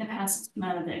think in the past, it's come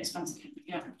out of the expense account.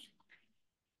 Yeah.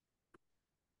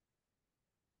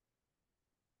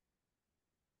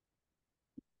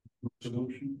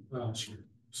 Motion. Sure.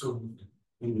 So.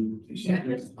 Any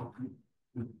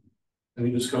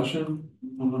discussion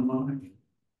on the line?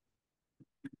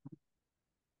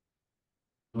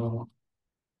 All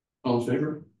in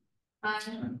favor?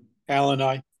 Alan,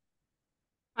 I.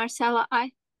 Marcella,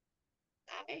 I.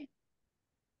 Aye.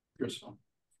 Chris.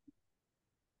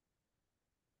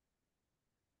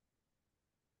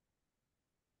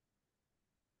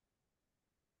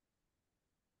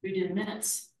 We did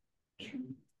minutes.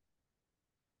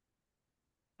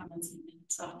 Comments and minutes.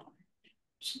 So.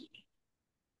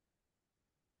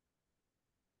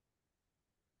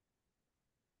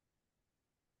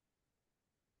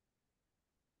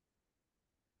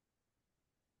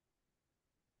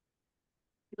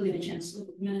 You'll get a chance to look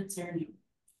at the minutes or no?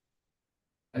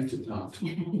 I did not.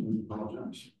 I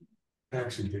apologize. I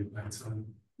actually did that, so.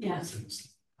 Yeah.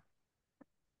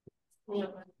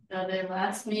 Are they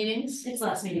last meetings? It's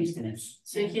last meeting's minutes.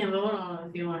 So you can't vote on them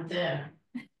if you weren't there.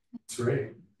 That's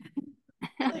right.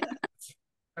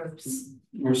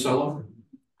 Marcella?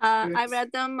 I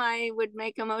read them. I would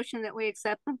make a motion that we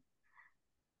accept them.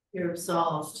 You're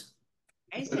absolved.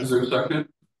 I Is said, there a second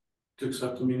to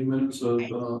accept the meeting minutes of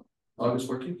August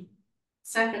 14th?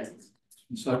 Second.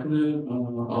 Seconded,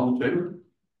 all in favor?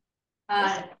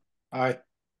 Aye. Aye.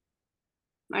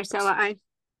 Marcella, I.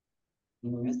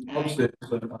 I'll stay,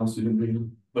 because I honestly didn't read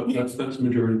them, but that's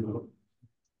majority vote.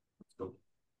 Let's go.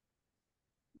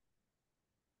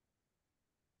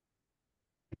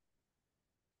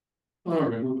 All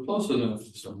right, we're close enough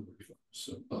to some.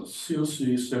 So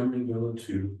COC San Villa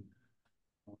 2,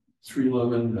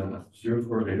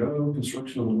 311-0480,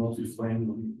 construction of a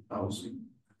multi-family housing.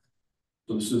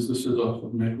 So this is off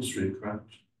of Maple Street,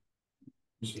 correct?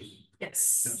 This is,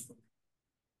 Yes. yes.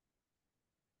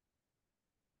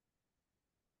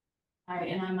 All right,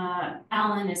 and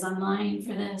Alan is online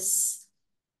for this.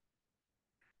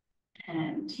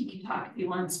 And he can talk if he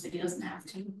wants, but he doesn't have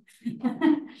to.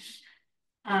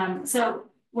 So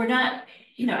we're not,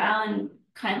 Alan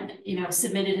kind of,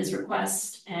 submitted his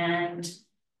request, and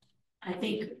I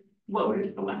think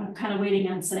I'm kind of waiting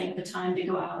on setting up a time to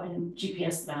go out and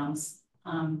GPS the bounds.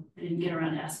 I didn't get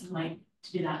around to asking Mike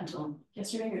to do that until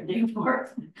yesterday or the day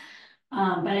before.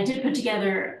 But I did put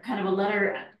together kind of a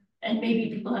letter, and maybe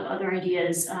people have other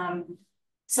ideas.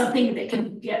 Something that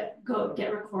can get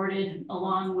recorded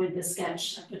along with the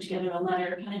sketch. I put together a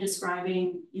letter kind of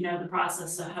describing, the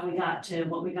process of how we got to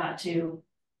what we got to.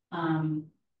 And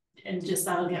just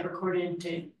that'll get recorded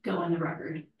to go on the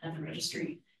record at the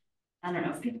registry. I don't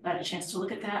know if people got a chance to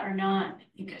look at that or not. I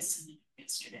think I sent it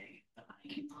yesterday.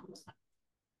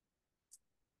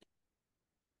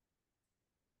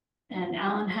 And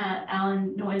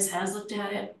Alan Noyes has looked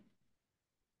at it.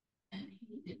 And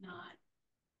he did not,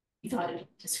 he thought it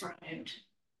described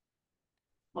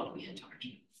what we had talked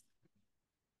about.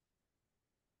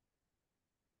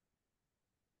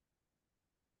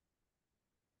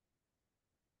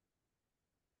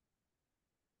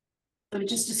 So it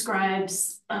just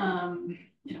describes,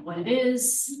 you know, what it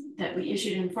is, that we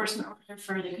issued an enforcement order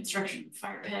for the construction of the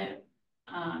fire pit,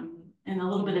 and a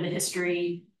little bit of the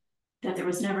history, that there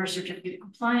was never a certificate of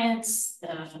compliance,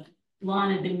 the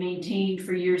lawn had been maintained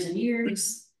for years and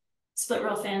years, split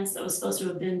rail fence that was supposed to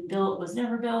have been built was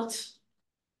never built.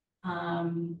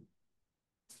 And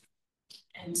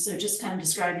so just kind of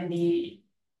describing the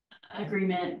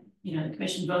agreement, you know, the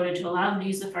commission voted to allow them to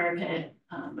use the fire pit,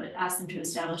 but asked them to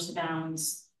establish the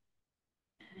bounds.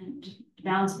 And the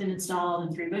bounds have been installed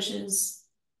in 3 bushes,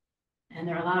 and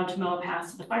they're allowed to mow a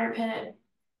path to the fire pit.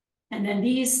 And then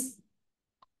these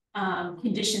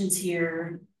conditions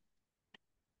here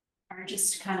are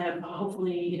just kind of,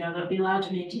 hopefully, you know, they'll be allowed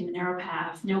to maintain the narrow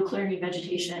path, no clearing of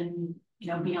vegetation, you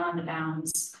know, beyond the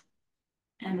bounds.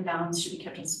 And the bounds should be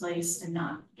kept in place and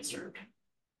not disturbed,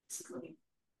 basically.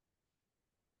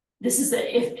 This is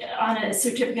if on a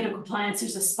certificate of compliance,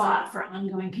 there's a spot for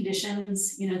ongoing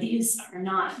conditions. You know, these are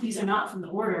not from the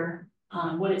order.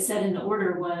 What it said in the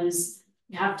order was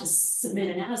you have to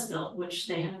submit an as-built, which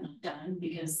they have not done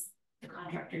because the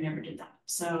contractor never did that.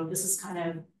 So this is kind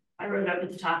of, I wrote up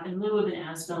at the top, in lieu of an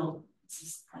as-built, this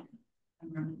is kind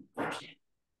of,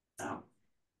 so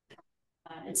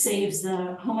it saves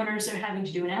the homeowners that are having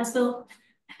to do an as-built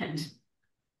and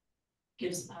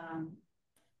gives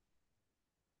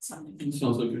something. It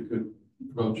sounds like a good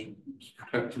approach. It's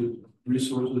protected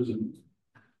resources and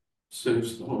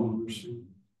saves the homeowners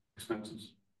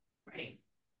expenses. Right.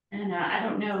 And I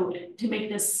don't know, to make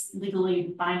this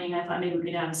legally binding, I thought maybe we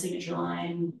could have a signature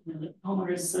line, you know, the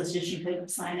homeowners association could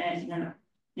sign it, you know,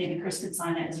 maybe Chris could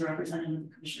sign it as a representative of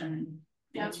the commission, and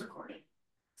yeah, it's recorded.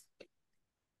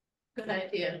 Good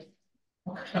idea.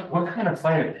 What kind of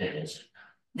fire pit is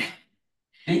it?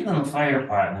 Being in the fire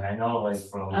department, I know like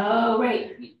from Oh,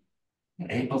 right.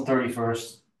 April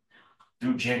 31st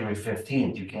through January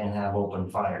 15th, you can't have open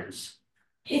fires.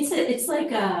 It's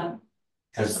like a,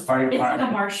 Because the fire it's like a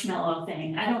department. marshmallow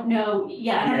thing. I don't know.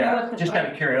 Yeah, I don't know what the Just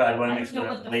out of curiosity, I want to make I don't know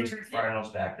sure what the the ladies fire- fire knows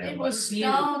back there. It was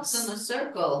stones in a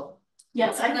circle.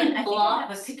 Yes, I Wasn't it think I have a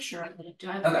blocks? picture of it. Do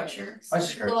I have a Okay. picture? I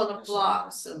just A lot of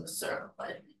blocks in the circle, I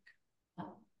think.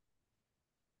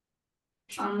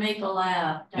 On Maple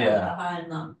Ave, down Yeah.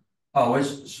 behind them. Oh,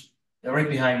 it's right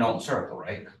behind Knowlton Circle,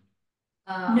 right?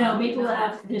 No, Maple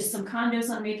Ave, there's some condos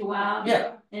on Maple Ave.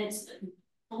 Yeah. And it's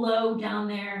below down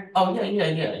there. Oh, yeah.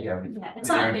 Yeah, it's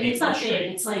not big,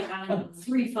 it's like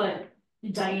 3 foot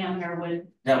diameter with.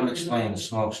 That would explain the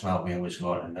smoke smell we always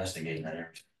go out and investigate that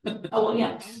area. Oh, well,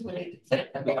 yeah.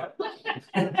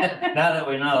 Now that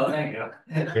we know, thank you.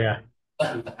 Yeah.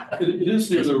 It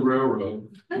is near the railroad.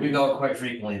 We go quite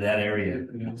frequently that area.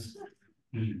 Yes.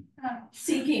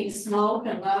 Seeking smoke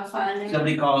and not finding.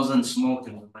 Somebody calls in smoke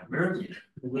and I'm like, where is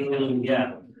it?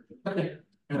 Yeah.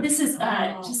 This is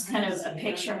just kind of a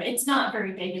picture. It's not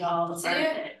very big at all. The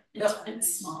fire pit.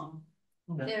 It's small.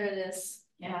 There it is.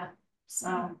 Yeah,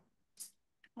 so.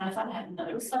 I thought I had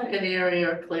another. It's like an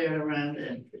area clear around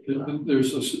it.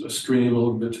 There's a stream a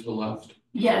little bit to the left.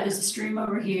 Yeah, there's a stream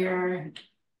over here.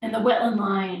 And the wetland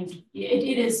line,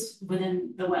 it is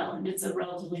within the wetland. It's a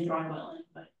relatively dry wetland,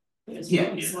 but there's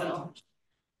soil.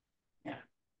 Yeah.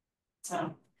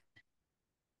 So.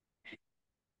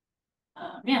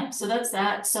 Yeah, so that's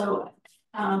that. So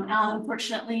Alan,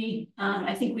 unfortunately,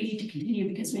 I think we need to continue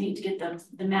because we need to get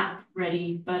the map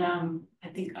ready, but I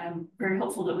think I'm very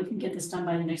hopeful that we can get this done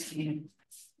by the next meeting.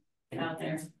 Get out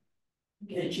there,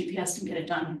 get it GPS and get it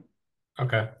done.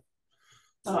 Okay.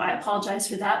 So I apologize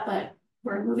for that, but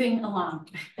we're moving along.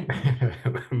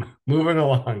 Moving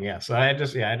along, yes. I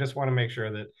just want to make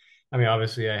sure that, I mean,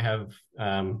 obviously I have,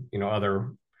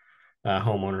 other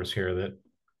homeowners here that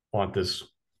want this,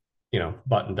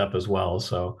 buttoned up as well.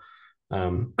 So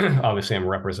obviously I'm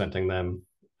representing them,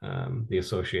 the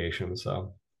association.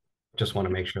 So just want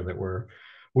to make sure that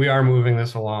we are moving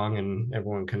this along and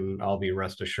everyone can all be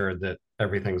rest assured that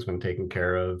everything's been taken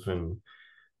care of and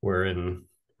we're in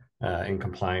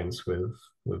compliance with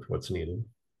what's needed.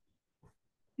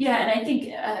 Yeah, and I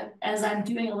think as I'm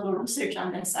doing a little research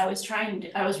on this, I was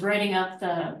writing up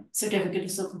the certificate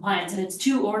of civil compliance, and it's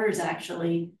 2 orders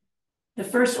actually. The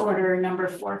first order, number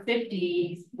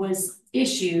 450, was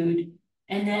issued,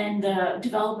 and then the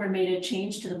developer made a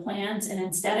change to the plans, and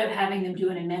instead of having them do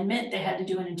an amendment, they had to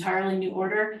do an entirely new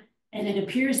order. And it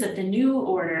appears that the new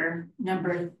order,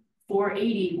 number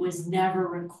 480, was never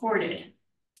recorded.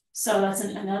 So that's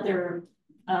another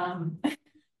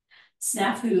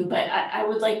snafu, but I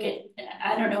would like it,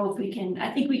 I don't know if we can,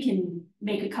 I think we can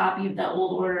make a copy of that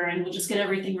old order and we'll just get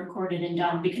everything recorded and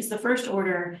done, because the first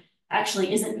order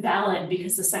actually isn't valid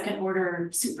because the second order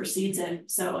supersedes it.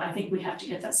 So I think we have to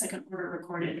get that second order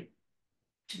recorded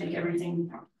to make everything.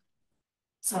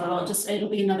 So it'll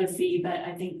be another fee, but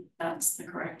I think that's the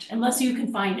correct, unless you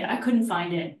can find it. I couldn't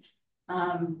find it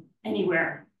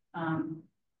anywhere.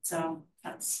 So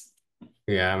that's.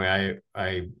 Yeah, I mean,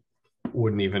 I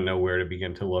wouldn't even know where to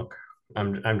begin to look.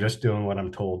 I'm just doing what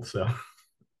I'm told, so.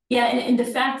 Yeah, and the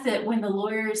fact that when the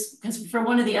lawyers, because for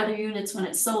one of the other units when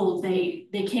it sold, they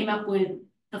came up with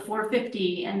the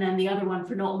 450 and then the other one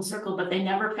for Knowlton Circle, but they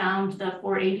never found the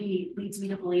 480, leads me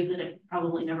to believe that it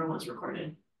probably never was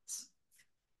recorded.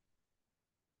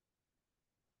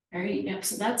 All right, yep,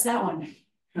 so that's that one.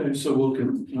 Okay, so we'll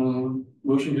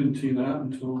motion to continue that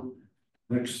until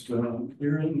next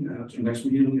hearing at next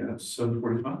meeting at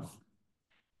 7:45.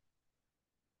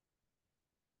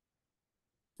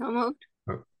 So moved.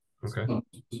 Okay.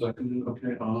 Second,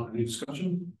 okay, any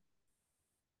discussion?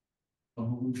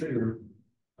 All in favor?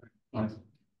 Aye.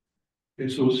 Okay,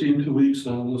 so we'll see you in 2 weeks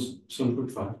on this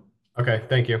 7:45. Okay,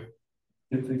 thank you.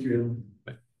 Okay, thank you, Alan.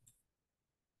 Bye.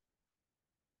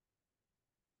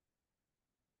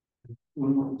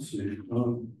 Well, let's see,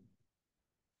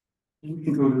 we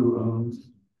can go to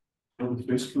the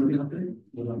space committee update,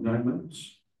 about 9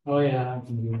 minutes. Oh, yeah, I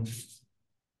can do it.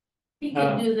 You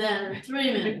can do that in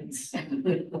 3 minutes.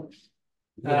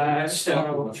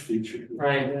 So, Much feature.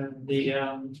 right,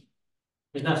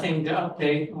 there's nothing to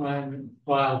update on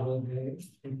Wildwood.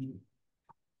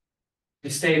 The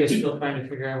state is still trying to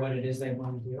figure out what it is they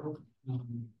want to do.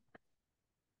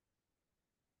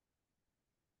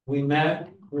 We met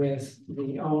with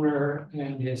the owner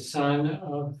and his son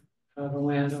of the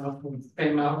land off of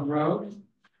Bay Mountain Road.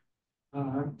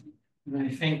 And I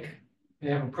think they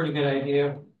have a pretty good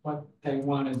idea of what they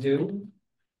want to do.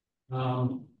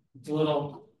 It's a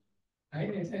little,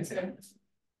 it's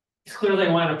clear they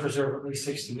want to preserve at least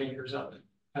 60 acres of it.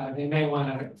 They may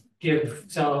want to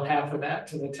sell half of that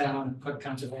to the town and put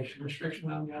conservation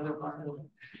restriction on the other part of it.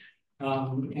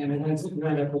 And it ends up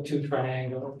with 2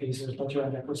 triangular pieces, but you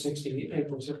end up with 60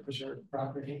 acres of preserved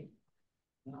property.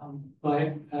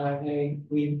 But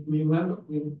we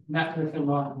met with them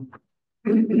on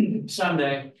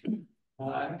Sunday,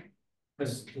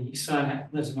 because the son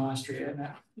lives in Austria and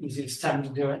that easiest time to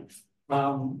do it.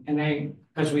 And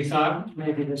because we thought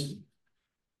maybe this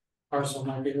parcel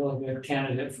might be a really good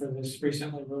candidate for this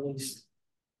recently released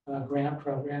grant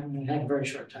program, and it had a very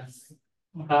short time.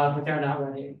 But they're not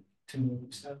ready to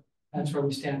move, so that's where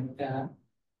we stand with that.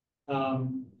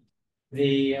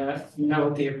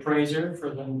 With the appraiser for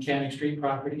the Mechanic Street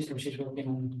property, so she's working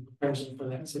on the appraisal for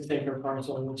that 6-acre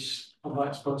parcel, which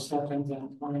abuts both Stephens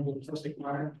and one of the Plastic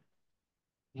Wire.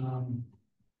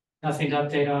 Nothing to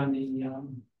update on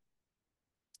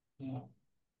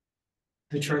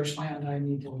the church land. I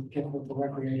need to get with the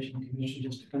Recreation Commission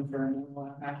just to confirm that we'll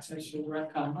have access to the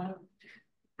rec common.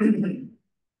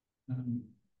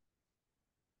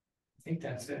 I think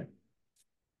that's it.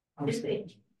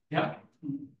 Yeah.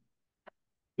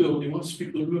 Bill, do you want to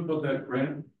speak a little bit about that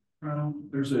grant?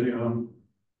 There's a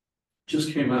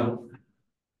just came out.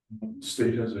 The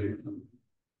state has a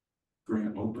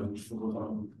grant open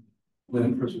for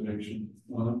land preservation,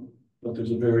 but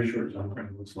there's a very short time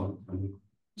frame. It's like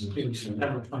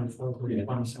September 24th or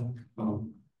 27th.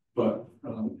 But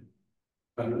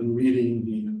I've been reading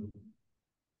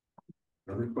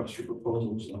the request for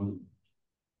proposals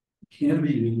can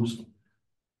be used.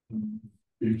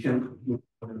 You can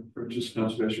purchase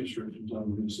conservation restrictions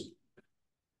on this.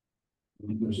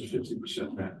 There's a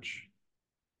 50% match.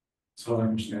 That's how I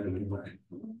understand it anyway.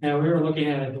 Now we were looking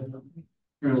at it differently.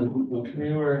 Really? Okay.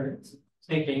 We were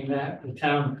thinking that the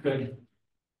town could,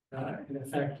 in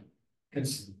effect,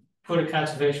 put a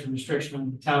conservation restriction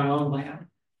on the town-owned land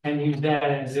and use that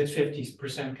as its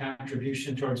 50%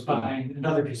 contribution towards buying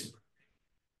another piece of property.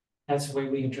 That's the way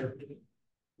we interpret it.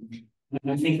 And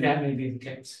I think that may be the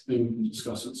case. Maybe we can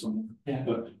discuss it some. Yeah.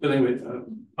 But anyway,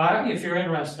 if you're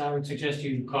interested, I would suggest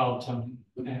you call Tony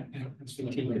and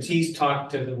speak to him, because he's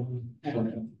talked to the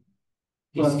woman.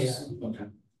 Okay.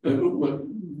 What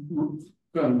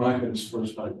got in my head is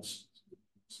first items.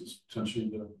 This is potentially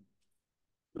the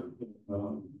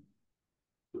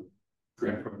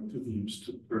grant program to be used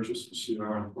to purchase the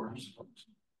CR and forest,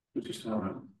 which is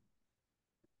town.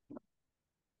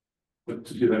 But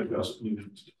to do that, you also need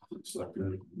it's like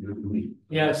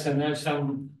Yes, and there's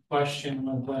some question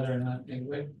of whether or not they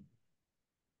would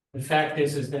The fact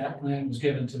is that land was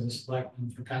given to the selectmen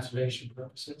for conservation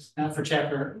purposes, not for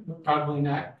chapter, probably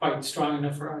not quite strong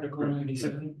enough for Article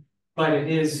 97. But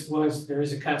there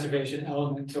is a conservation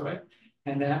element to it,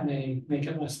 and that may make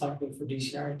it less likely for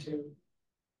DCR to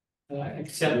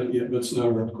accept. Yeah, that's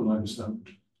not Article 97.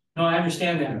 No, I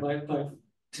understand that, but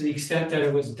to the extent that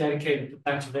it was dedicated to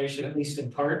conservation, at least in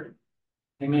part,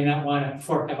 they may not want to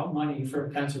fork out money for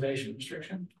a conservation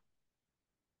restriction.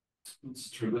 It's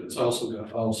true, but it's also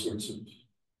got all sorts of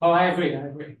Oh, I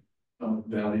agree.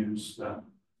 values that I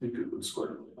think it would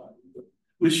square really high. But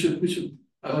we should,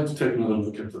 I'd like to take another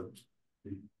look at the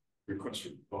request for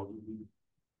proposal.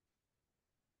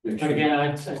 Make But sure- again,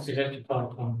 I suggest you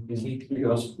call it because we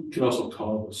can also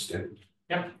call it a state.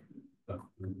 Yep. Yep.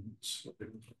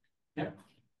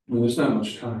 I mean, there's not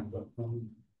much time, but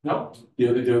no. the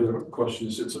other question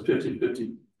is it's a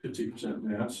 50%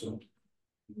 match, so.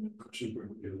 Question where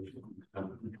we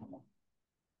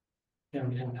Yeah,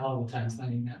 we have a hell of a time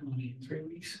finding that money in 3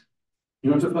 weeks.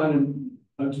 You have to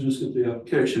have to just get the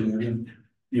application in, and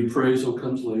the appraisal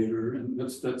comes later, and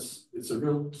it's a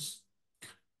real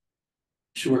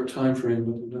short time frame,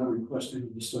 but they're not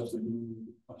requesting the stuff that you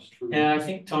request for. Yeah, I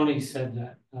think Tony said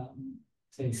that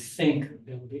they think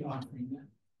they'll be offering that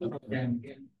program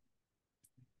again.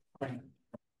 Right.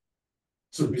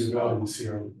 So these values you see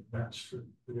are matched for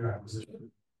your acquisition.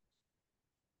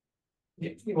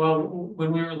 Yeah, well,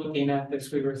 when we were looking at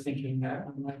this, we were thinking that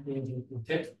we might be able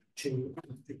to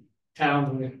the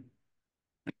town would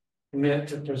commit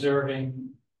to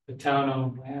preserving the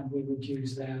town-owned land. We would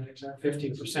use that as our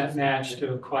 50% match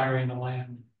to acquiring the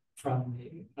land from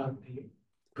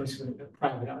basically the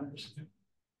private owners.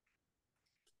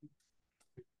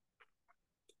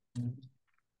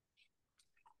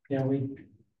 Yeah, we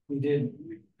did.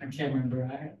 I can't remember.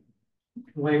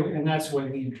 And that's the way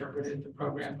we interpreted the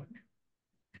program.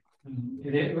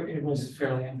 It was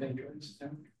fairly ambiguous. So.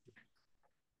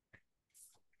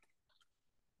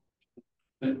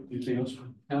 Anything else?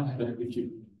 No, Thank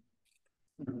you.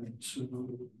 All right, so.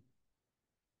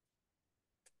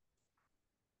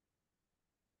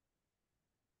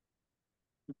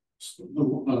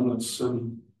 That's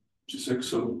 7:56.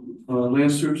 So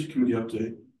land search committee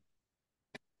update.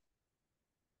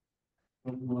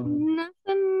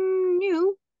 Nothing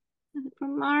new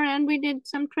from our end. We did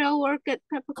some trail work at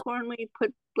Peppercorn. We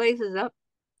put blazes up,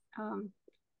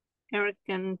 Eric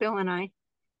and Bill and I,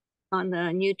 on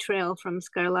the new trail from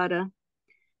Scarlata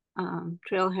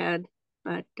trailhead,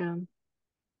 but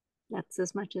that's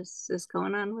as much as is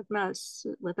going on with us.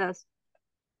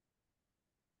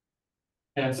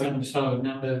 Yeah, so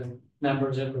now the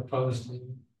members have proposed a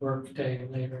work day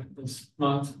later this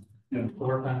month. Yeah. To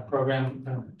work on a program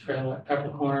trail at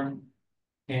Peppercorn,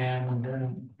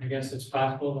 and I guess it's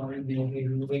possible that it may be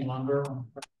moving longer.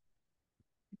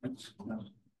 And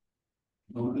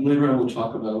later on, we'll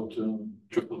talk about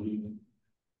Triple E and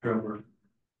Harvard.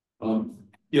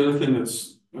 The other thing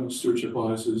that's stewardship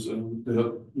wise is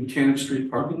the Mechanic Street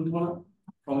parking lot.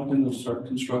 Probably going to start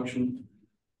construction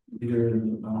either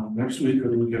next week or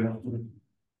the week after.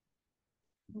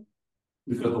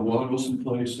 We've got the water hose in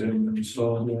place, they haven't been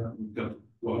installed yet. We've got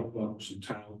water bottles in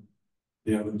town,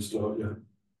 they haven't installed yet.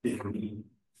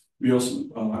 We also,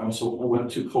 I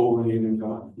went to Coleraine and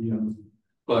got the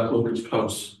Black Locust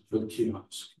posts for the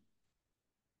kiosk.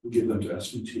 We give them to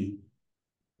SVT.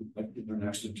 Like they're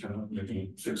next in town, they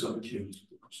can fix up the kiosk.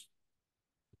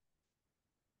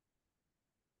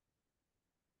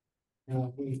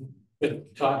 We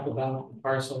could talk about the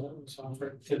parcel that was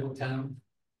offered to the town.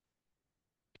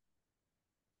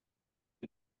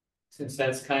 Since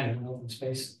that's kind of an open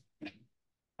space.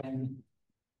 And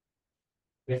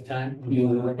we have time.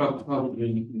 Yeah,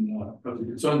 probably not. Probably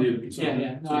it's on the.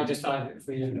 Yeah. No, I just thought if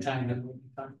we had time, then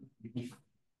we'd talk.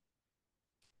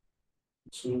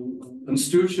 So in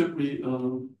stewardship, we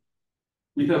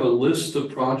have a list of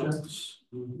projects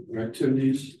or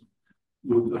activities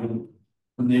with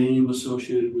a name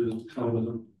associated with kind of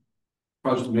a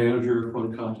project manager,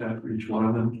 point of contact for each one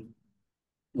of them.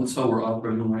 That's how we're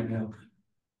operating right now.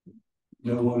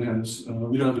 No one has,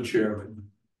 we don't have a chair.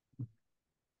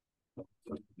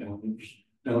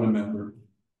 Down a member.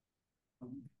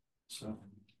 So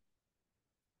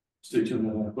stay tuned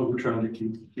on that, but we're trying to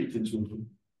keep things moving.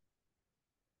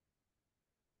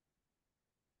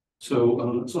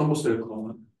 So it's almost 8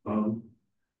 o'clock.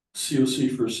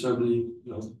 COC for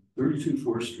 32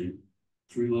 4th Street,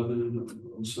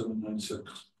 311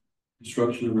 0796.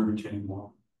 Construction of a retaining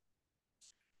wall.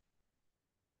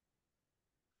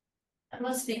 That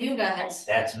must be you guys.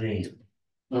 That's me.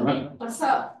 All right. What's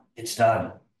up? It's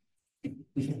done.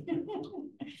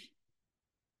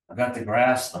 I got the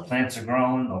grass, the plants are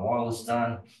growing, the wall is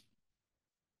done.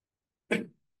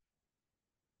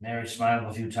 Mary smiled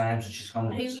a few times and she's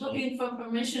coming. Are you looking for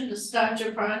permission to start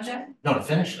your project? No, to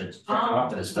finish it,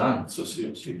 after it's done. So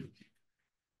CMC.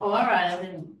 Oh, all right,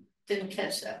 I didn't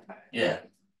catch that part. Yeah.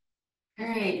 All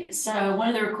right, so one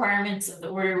of the requirements of the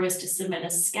order was to submit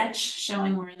a sketch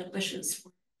showing where the bushes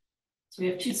were. So we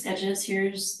have 2 sketches.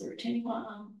 Here's the retaining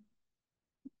wall.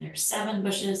 There's 7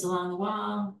 bushes along the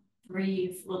wall,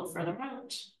 3 a little further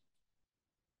out.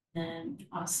 Then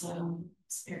also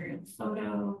this aerial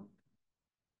photo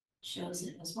shows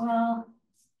it as well.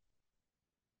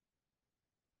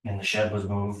 And the shed was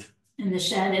moved. And the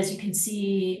shed, as you can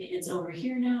see, it's over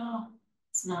here now.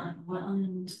 It's not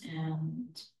wetland.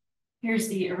 And here's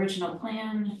the original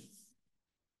plan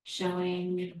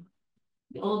showing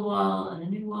the old wall and the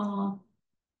new wall.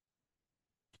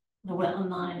 The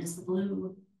wetland line is the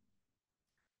blue.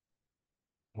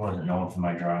 Wasn't known for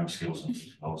my drawing skills.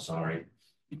 Oh, sorry.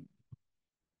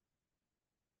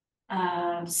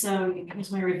 So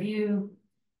here's my review.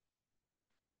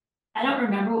 I don't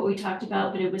remember what we talked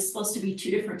about, but it was supposed to be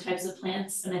 2 different types of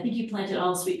plants, and I think you planted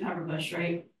all sweet pepper bush,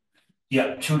 right?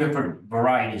 Yeah, 2 different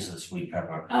varieties of sweet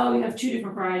pepper. Oh, we have 2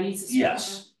 different varieties of sweet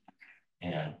Yes.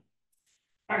 And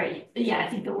all right, yeah, I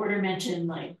think the order mentioned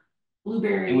like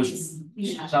blueberries. it was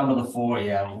yeah. some of the 4,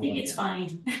 yeah. I think it's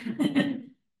fine.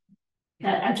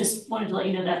 That I just wanted to let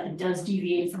you know that it does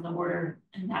deviate from the order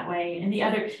in that way. And the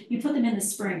other, you put them in the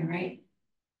spring, right?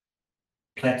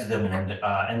 Planted them in end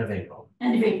of April.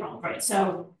 End of April, right?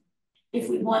 So if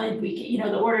we wanted, we could, you know,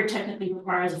 the order technically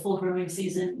requires a full growing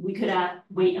season. We could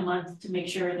wait a month to make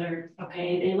sure they're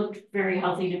okay. They look very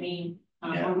healthy to me.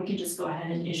 Yeah. Or we can just go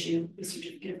ahead and issue a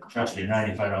certificate of Trust me,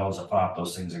 $95 a pop,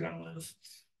 those things are gonna live.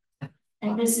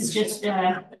 And this is just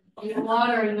You're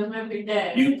watering them every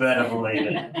day. You better believe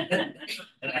it.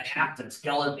 And I have to, it's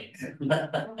killing me.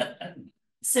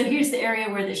 so here's the area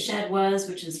where the shed was,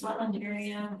 which is wetland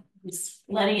area. Just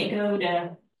letting it go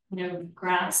to, you know,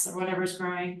 grass or whatever's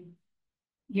growing.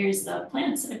 Here's the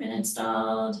plants that have been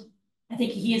installed. I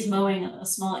think he is mowing a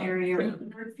small area with the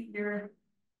bird feeder,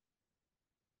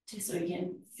 so he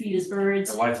can feed his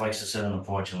birds. The wife likes to sit on the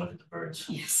porch and look at the birds.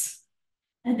 Yes.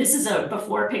 And this is a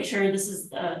before picture. This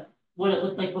is what it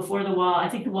looked like before the wall. I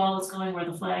think the wall is going where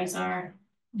the flags are.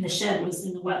 And the shed was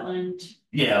in the wetland.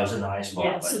 Yeah, it was in the high spot.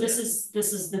 Yeah, so this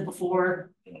is the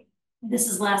before. This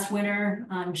is last winter,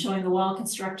 showing the wall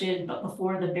constructed, but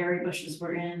before the berry bushes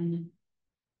were in.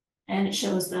 And it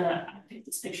shows I picked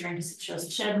this picture because it shows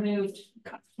the shed moved,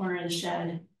 cut the corner of the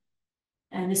shed.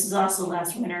 And this is also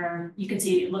last winter. You can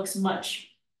see it looks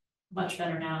much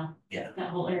better now. Yeah. That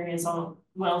whole area is all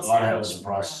well. A lot of that was the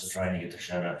process of trying to get the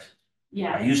shed up.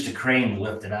 Yeah. I used a crane to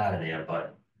lift it out of there,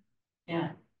 but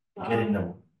Yeah. getting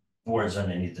the boards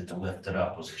underneath it to lift it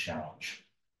up was a challenge.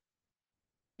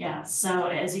 Yeah, so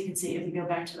as you can see, if we go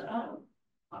back to the,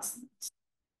 awesome.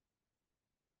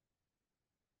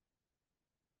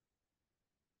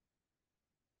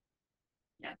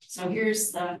 Yeah, so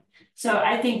here's so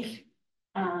I think,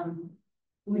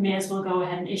 we may as well go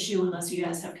ahead and issue unless you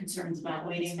guys have concerns about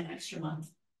waiting an extra month.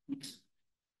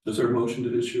 Is there a motion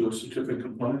to issue a certificate of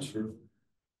compliance for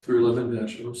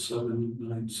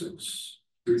 311-0796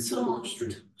 34th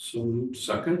Street? So moved.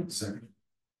 Second.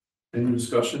 Any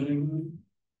discussion? Anyone?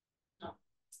 No.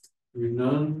 Hearing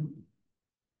none.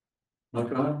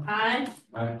 Mike, aye?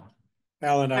 Aye.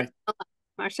 Alan, I.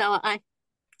 Marcella, I.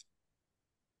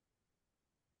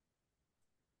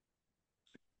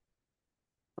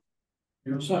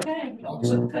 You're set. Okay.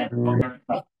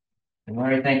 And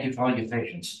Mary, thank you for all your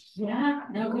patience. Yeah,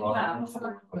 no, good job.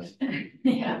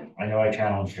 Yeah. I know I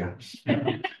challenged you.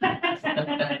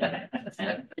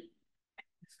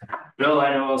 Bill,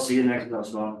 I know I'll see you next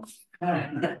snowstorm.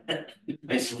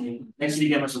 Nice to meet you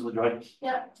again, Mr. LaJoy.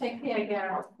 Yeah, take care,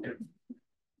 Garrett.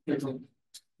 Yeah.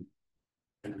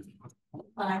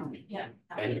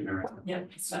 Thank you, Mary.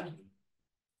 Yep, so.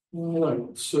 All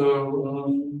right, so,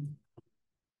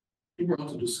 we're on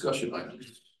to discussion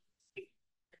items.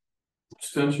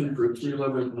 Extension for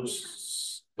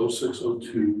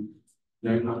 311-0602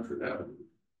 900 Avenue,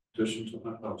 addition to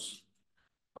my house.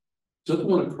 Is that the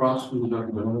one across from the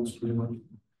McDonald's pretty much?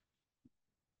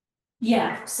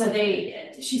 Yeah, so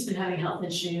she's been having health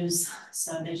issues,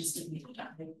 so they just didn't get it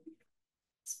done.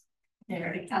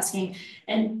 They're asking,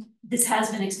 and this has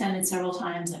been extended several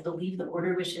times. I believe the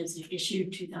order which is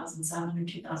issued 2007 or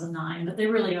 2009, but they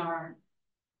really are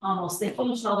almost, they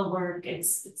finished all the work.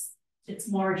 It's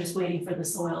more just waiting for the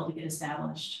soil to get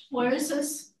established. Where is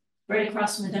this? Right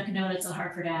across from the Dunkin' Donuts on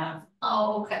Hartford Ave.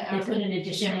 Oh, okay. They put an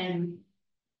addition in.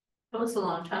 It was a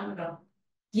long time ago.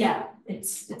 Yeah,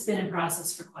 it's been in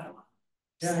process for quite a while.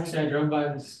 Yeah, actually, I drove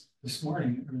by this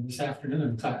morning or this afternoon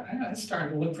and thought, it's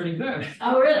starting to look pretty good.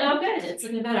 Oh, really? Oh, good. It's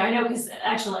looking better. I know, because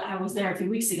actually I was there a few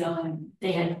weeks ago and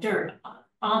they had dirt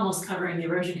almost covering the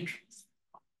erosion controls.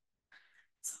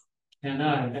 And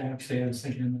I was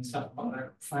thinking to myself, oh,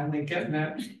 they're finally getting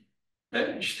that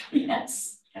finished.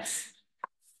 Yes, yes.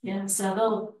 Yeah,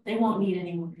 so they won't need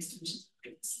any more extensions.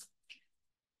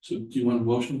 So do you want a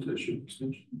motion to issue an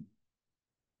extension? Do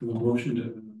you want a motion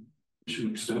to issue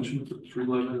an extension for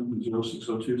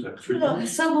 311-0602, is that 3? Look,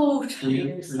 so moved. 3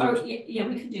 years? Or, yeah,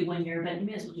 we could do 1 year, but you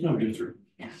may as well do. No, do 3.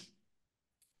 Yeah.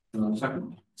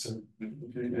 Second? So,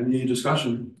 okay, any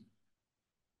discussion?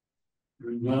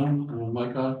 Hearing none,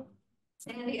 Micah?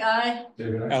 Sandy, I.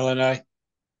 David, I- Ellen, I.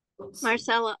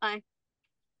 Marcella, I.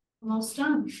 Almost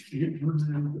done.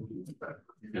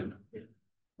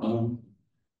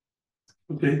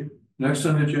 Okay, next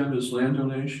on the agenda is land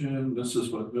donation. This is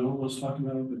what Bill was talking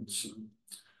about. It's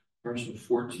parcel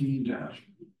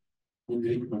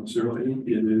 14-48.08.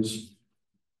 It is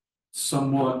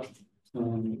somewhat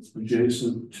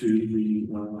adjacent to the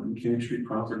King Street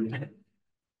property.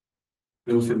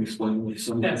 Bill can explain what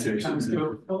some Yes, it adjacent comes is.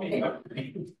 to.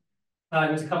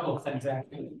 There's a couple of things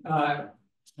actually.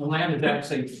 The land is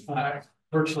actually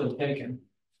virtually taken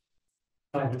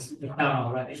by the town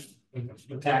already,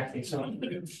 the tax. So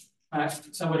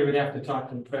somebody would have to talk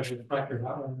to the treasurer collector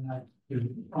about whether or not the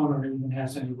owner even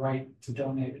has any right to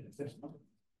donate it at this point.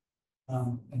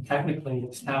 And technically,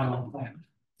 it's town owned land.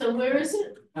 So where is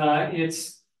it?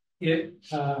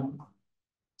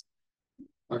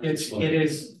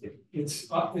 It's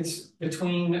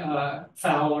between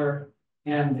Fowler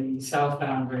and the south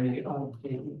boundary of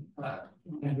the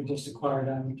land we just acquired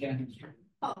on Mechanic Street.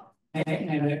 Oh.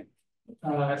 And it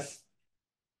there's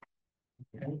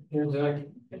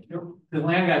the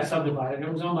land got subdivided.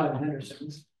 It was owned by the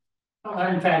Hendersons.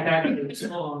 In fact, actually, it's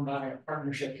still owned by a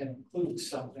partnership that includes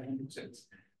some of the Hendersons.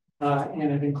 And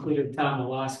it included Tom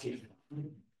Milosky.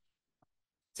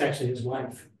 It's actually his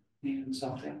wife and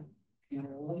something.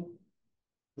 But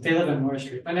they live in North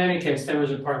Street. But in any case, there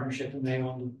was a partnership and they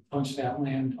owned a bunch of that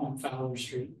land on Fowler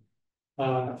Street.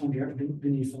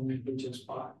 Beneath the land we just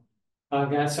bought.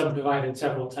 Got subdivided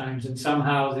several times, and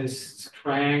somehow this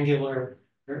triangular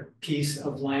piece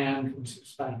of land, which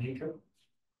is about an acre,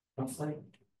 roughly.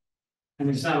 I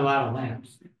mean, it's not a lot of land,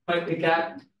 but it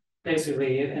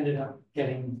ended up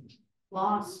getting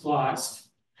lost. So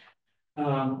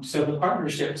the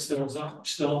partnership still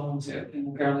owns it,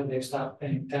 and apparently they stopped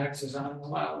paying taxes on it a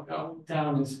while ago. The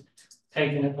town has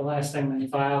taken it. The last thing they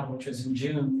filed, which was in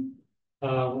June,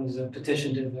 was a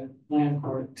petition to the land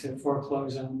court to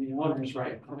foreclose on the owner's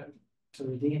right to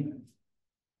redeem it.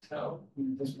 So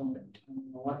at this point, I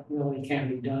don't know what really can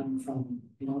be done from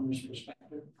the owner's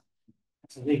perspective.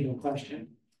 It's a legal question.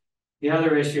 The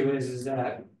other issue is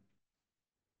that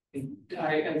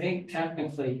I think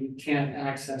technically you can't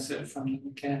access it from the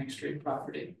Mechanic Street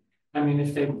property. I mean,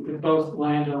 if both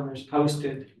landowners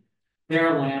posted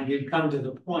their land, you'd come to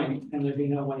the point and there'd be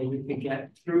no way you could get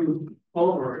through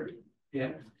over it.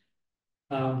 Yeah.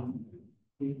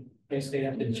 You basically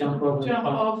have to jump over Jump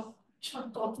off.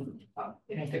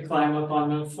 you have to climb up on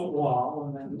the foot wall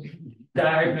and then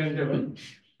dive into it.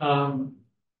 And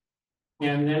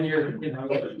then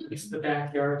it's the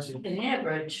backyard. An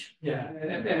average. Yeah,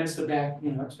 and it's the back,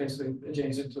 it's basically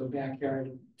adjacent to the backyard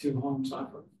of 2 homes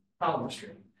off of Fowler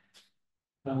Street.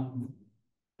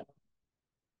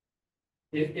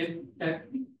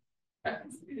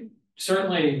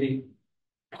 Certainly the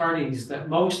parties that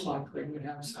most likely would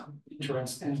have some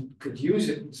interest and could use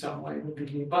it in some way would be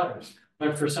the abutters.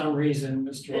 But for some reason,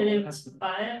 Mr. Did he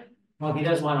buy it? Well, he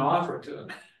doesn't want to offer it to them.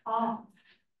 Oh,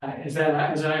 As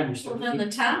I understood. well, then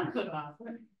the town could offer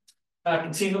it.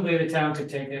 Conceivably, the town could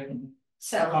take it and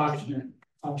Sell it.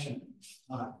 auction it.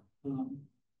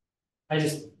 I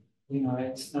just,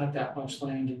 it's not that much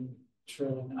land and it's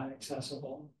really not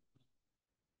accessible.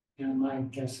 And my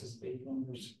guess is the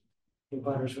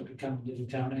butters would be coming to the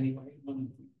town anyway,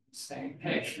 saying,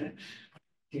 hey,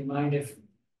 do you mind if,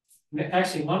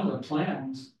 actually one of the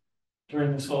plans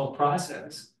during this whole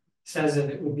process says that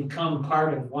it would become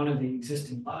part of one of the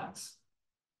existing lots.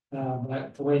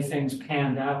 But the way things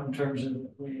panned out in terms of the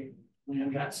way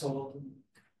land got sold.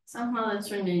 Somehow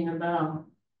that's ringing a bell.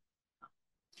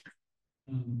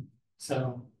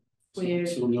 So Weird.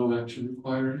 So no action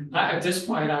required. at this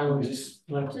point, I would just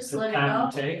let Just the let it town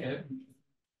go? take it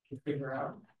and figure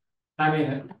out. I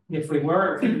mean, if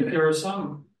there was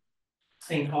some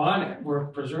thing on it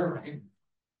worth preserving.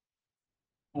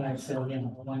 I said,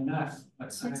 why not?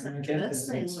 Let's not The gonna get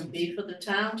best thing would be for the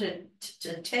town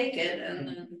to take it and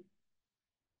then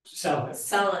sell it.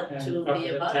 sell it And to cover the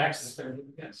the abutters. taxes, there,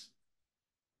 yes.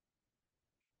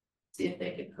 See if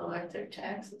they could collect their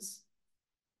taxes.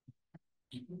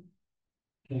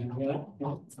 Yeah.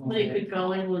 Somebody could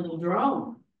go in with a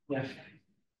drone. Yeah.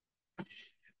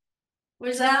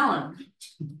 Where's Alan?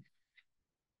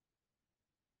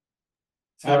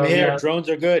 So, yeah, Drones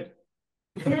are good.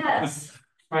 Yes.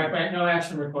 right, no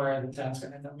action required, the town's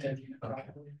gonna end up taking it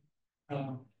probably.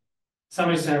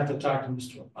 Somebody's gonna have to talk to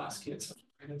Mr. Lebowski at some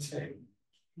point and say,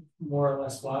 more or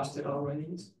less lost it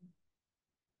already.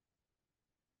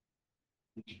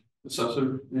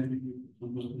 Assessor, maybe?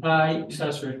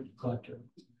 Accessory collector.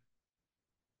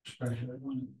 Treasurer.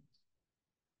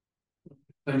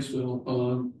 Thanks,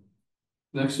 Bill.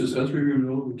 Next is Esri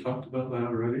renewal. We talked about that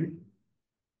already.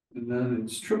 And then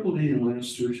it's Triple D and land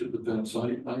stewardship events.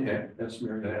 I asked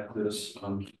Mary to add this.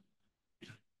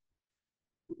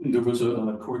 There was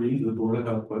according to the Board of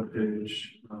Health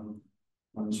webpage, on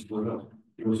the split up,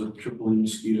 there was a Triple E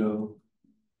mosquito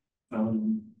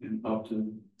in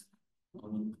Upton.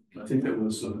 I think that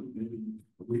was maybe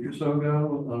a week or so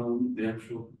ago, the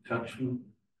actual protection.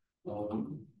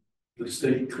 The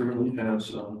state currently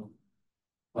has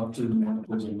Upton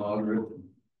was a moderate,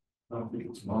 I don't think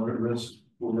it's moderate risk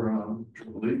for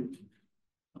Triple E.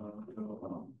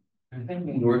 I think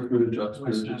Northbridge, West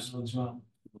Uxbridge Nashville as well.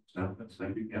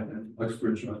 thank you, yeah, and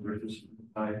Uxbridge, Northbridge is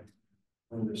high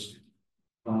risk.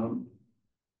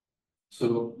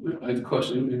 So I had a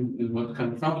question in what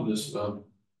kind of prompted this.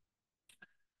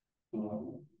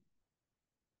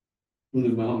 In the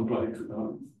mountain bike,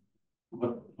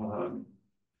 what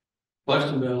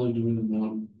Blackstone Valley doing the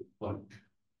mountain bike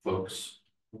folks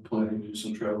are planning to do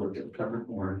some travel work at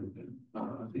Peppercorn, and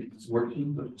I think it's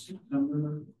working, but it's not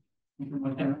number. And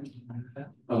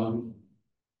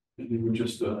we were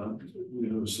just some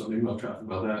email traffic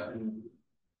about that, and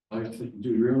I think,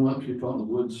 do we really want people out in the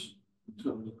woods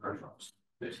until the car drops,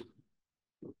 basically?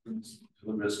 So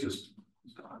the risk is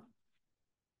gone.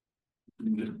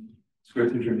 It's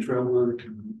great that you're doing trail work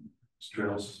and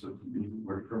trails that we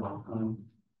worked for a long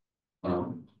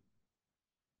time.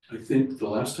 I think the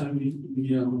last time we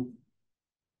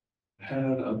had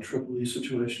a Triple E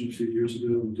situation a few years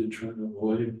ago, we did try to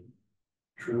avoid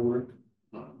trail work.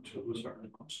 So it was our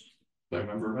if I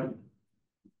remember right.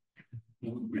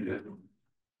 We did.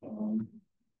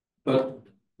 But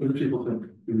what do people think?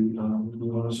 Do we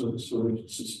want to sort of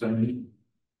suspend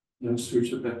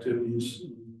stewardship activities?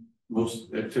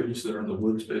 Most activities that are in the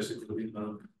woods basically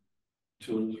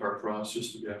until it's hard for us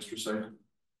just to be extra safe.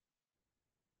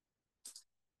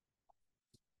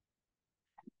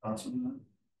 Thoughts on that?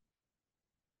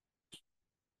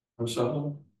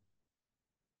 Marcelo?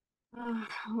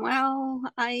 Well,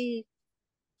 It's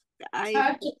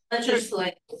hard to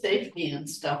legislate safety and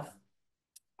stuff.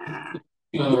 I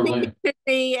think it should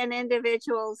be an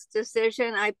individual's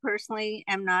decision. I personally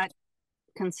am not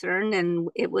concerned, and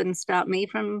it wouldn't stop me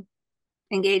from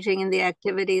engaging in the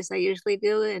activities I usually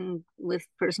do, and with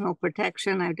personal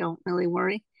protection, I don't really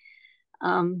worry.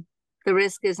 The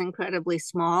risk is incredibly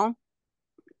small,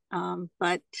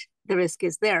 but the risk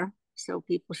is there, so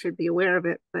people should be aware of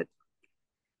it. But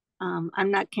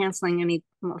I'm not canceling any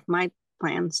of my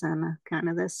plans on kind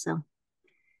of this, so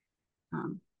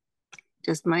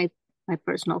just my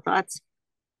personal thoughts.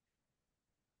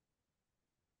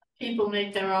 People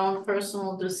make their own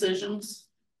personal decisions.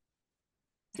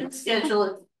 You can schedule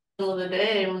it middle of the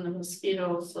day when the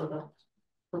mosquitoes are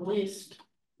the least.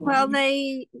 Well,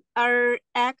 they are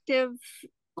active.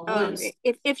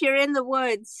 If you're in the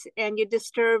woods and you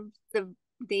disturb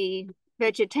the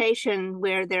vegetation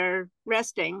where they're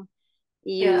resting,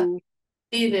 you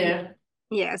be there.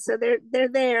 Yeah, so they're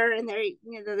there, and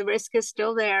the risk is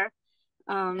still there.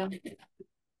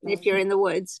 If you're in the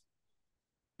woods.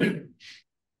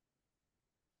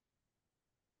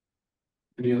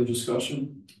 Any other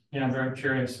discussion? Yeah, I'm very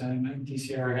curious, and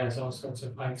DCR has all sorts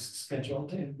of hikes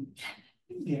scheduled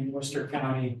in Worcester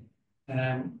County, and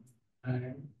I'm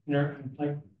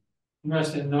like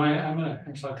interested. No, I'm gonna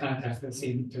actually contact the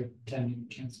see if they're intending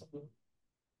to cancel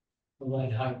the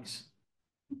lead hikes.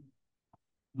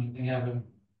 When they have a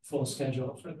full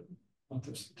schedule for the month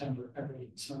of September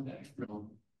every Sunday.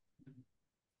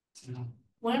 So,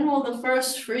 when will the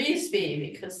first freeze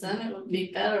be? Because then it would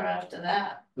be better after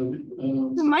that.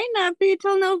 It might not be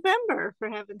till November, for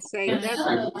heaven's sake.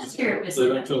 Last year it was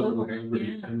Late in October, October, November,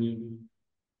 yeah.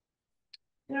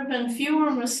 There have been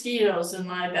fewer mosquitoes in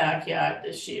my backyard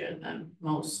this year than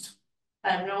most. I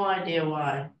have no idea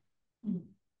why.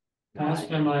 that's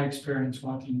been my experience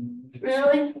walking.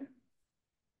 Really?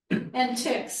 And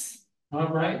ticks. All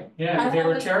right, yeah, they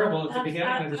were terrible at the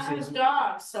beginning of the I have season.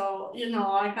 dogs, so, you know,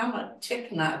 like I'm a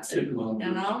tick nut, Tick you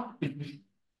nut. know?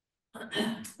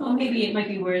 Well, maybe it might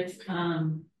be worth, I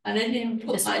didn't even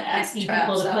put just my asking traps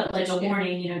people to out put like a this year.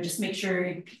 warning, you know, just make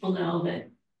sure people know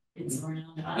that it's around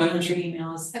on your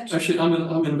emails. Actually, I'm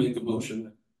gonna make a motion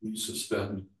that we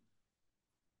suspend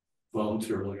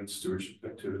volunteer land stewardship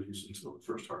activities until the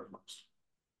first harvest.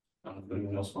 I don't know if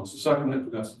anyone else wants to second it,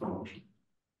 but that's the motion.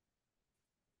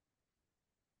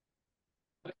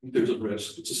 I think there's a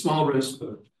risk. It's a small risk,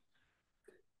 but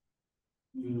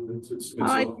you know,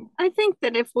 Well, I think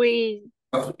that if we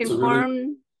it's a really,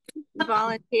 inform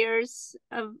volunteers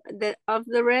of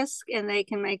the risk and they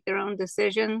can make their own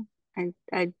decision,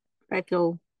 I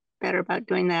feel better about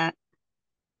doing that.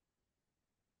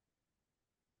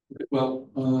 well,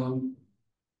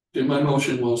 okay, my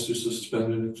motion was to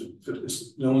suspend it.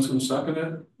 If no one's gonna second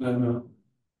it, then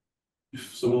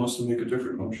if someone wants to make a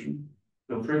different motion,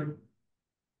 feel free.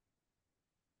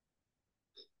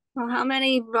 Well, how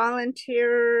many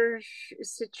volunteer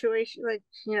situation, like,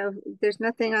 you know, there's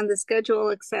nothing on the schedule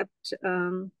except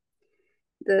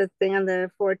the thing on the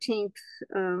 14th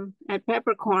at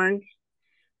Peppercorn,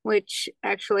 which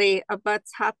actually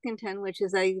abuts Hopkinton, which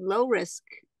is a low risk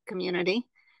community.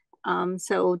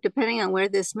 So depending on where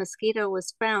this mosquito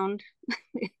was found,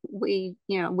 we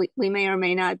may or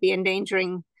may not be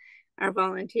endangering our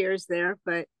volunteers there,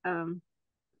 but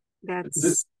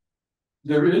that's.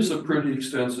 There is a pretty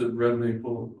extensive red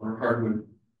maple or hardwood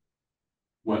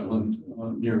wetland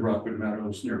near Rockwood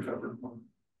Meadows, near Peppercorn.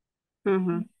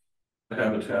 Mm-hmm. The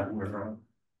habitat where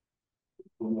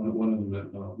one of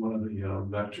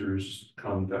the vectors,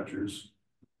 common vectors,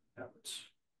 happens.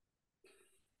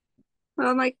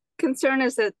 Well, my concern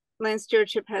is that land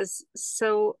stewardship has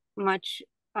so much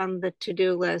on the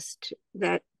to-do list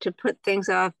that to put things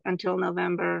off until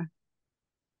November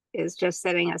is just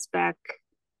setting us back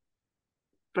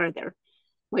further,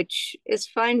 which is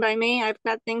fine by me. I've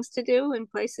got things to do and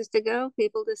places to go,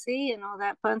 people to see and all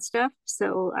that fun stuff.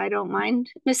 So I don't mind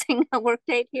missing a work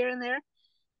date here and there,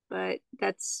 but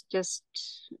that's just,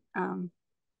 you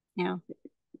know,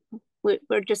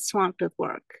 we're just swamped with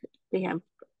work. We have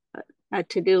a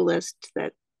to-do list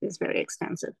that is very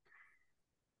extensive.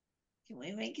 Can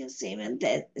we make a statement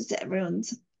that is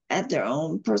everyone's at their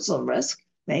own personal risk?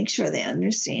 Make sure they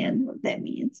understand what that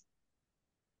means.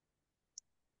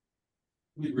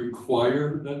 We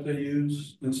require that they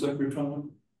use insect repellent.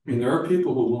 I mean, there are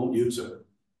people who won't use it.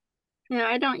 Yeah,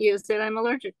 I don't use it. I'm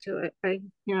allergic to it.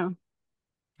 You know.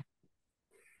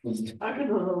 I could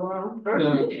go the wrong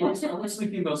Yeah, I was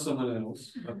thinking about someone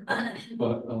else,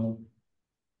 but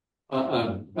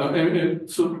and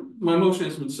so my motion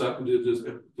has been seconded.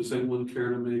 Does anyone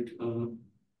care to make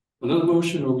another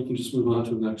motion, or we can just move on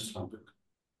to the next topic?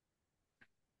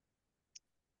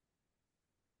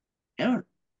 Well,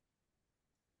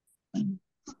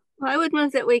 I would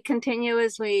move that we continue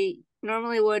as we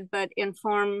normally would, but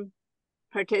inform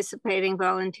participating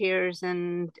volunteers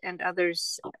and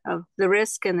others of the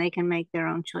risk, and they can make their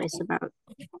own choice about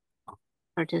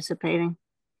participating.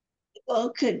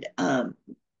 People could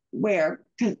wear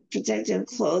protective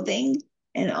clothing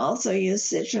and also use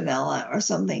citronella or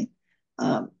something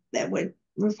that would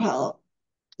repel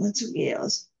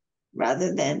mosquitoes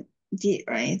rather than DEET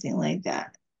or anything like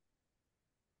that.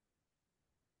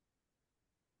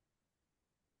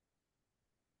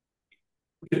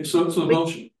 Okay, so the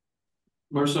motion.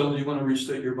 Marcel, do you want to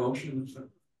restate your motion?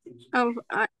 Oh,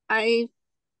 I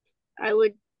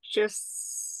would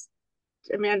just,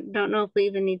 I mean, I don't know if we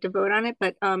even need to vote on it,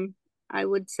 but I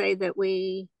would say that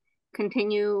we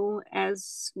continue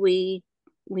as we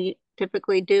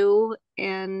typically do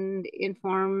and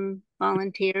inform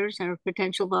volunteers or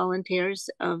potential volunteers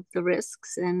of the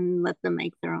risks and let them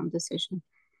make their own decision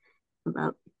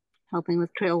about helping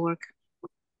with trail work.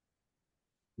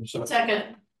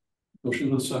 Second.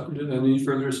 Motion was seconded. Any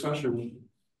further discussion?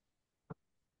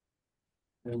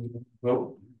 And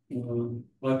vote.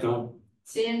 Let go.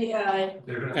 Sandy, I.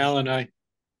 Alan, I.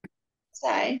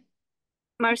 Sorry.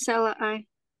 Marcella, I.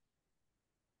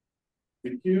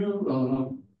 Thank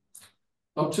you.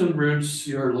 Upton Ridge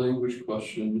CR language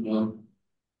question.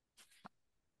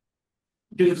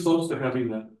 Getting close to having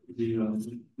that the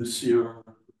CR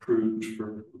approved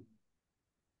for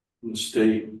the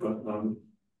state, but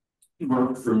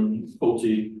Mark from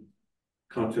Pulte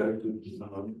contacted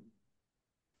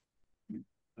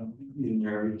in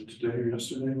there today or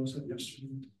yesterday, was it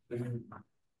yesterday?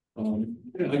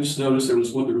 Yeah, I just noticed there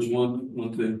was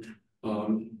one thing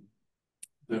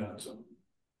that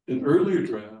an earlier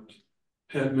draft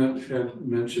had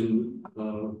mentioned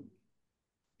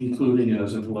including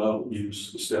as an allowed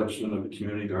use establishment of a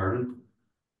community garden.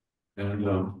 And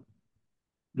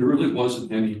there really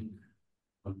wasn't any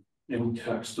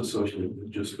text associated with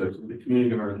just the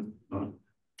community garden. And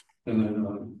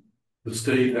then the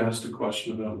state asked a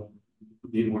question about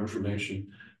need more information.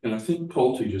 And I think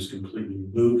Pulte just completely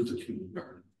removed the community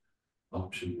garden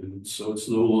option. And so it's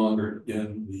no longer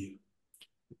in the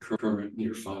current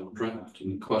near final draft.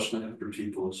 And the question I have for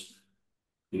people is,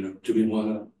 you know, do we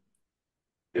want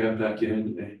to add back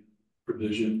in a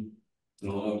provision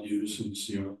and allowed use in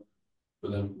CR for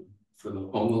them, for the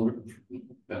homeowner,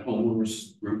 that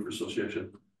homeowners group or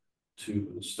association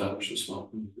to establish a small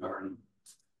community garden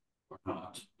or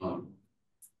not?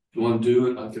 If you want to do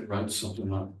it, I could write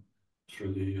something up for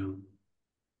the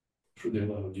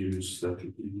allowed use that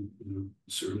could be, you know,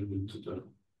 inserted into the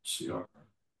CR.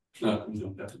 If not, we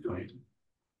don't have to do anything.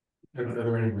 Are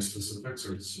there any more specifics,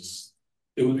 or it's just?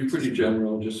 It would be pretty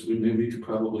general, just we could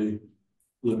probably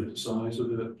limit the size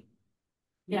of it.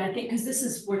 Yeah, I think, because this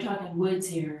is, we're talking woods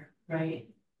here, right?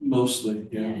 Mostly,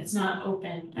 Yeah, yeah. it's not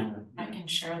open. I can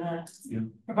share that. Yeah.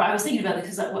 But I was thinking about it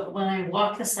because when I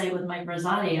walked the site with Mike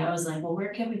Rosati, I was like, well,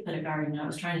 where can we put a garden? I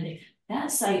was trying to think, that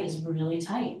site is really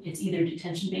tight. It's either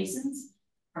detention basins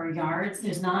or yards.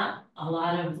 There's not a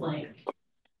lot of like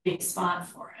big spot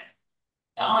for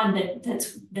it. On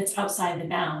that's outside the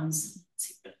bounds. Let's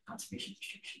see, conservation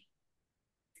restriction.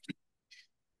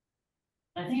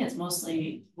 I think it's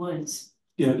mostly woods.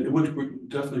 Yeah, it would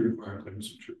definitely require planting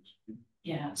some trees.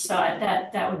 Yeah, so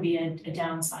that would be a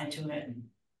downside to it.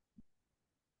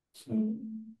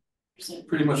 So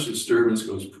pretty much the disturbance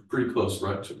goes pretty close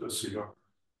right to the CR.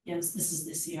 Yes, this is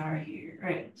the CR here,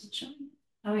 right?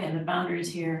 Oh yeah, the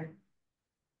boundaries here.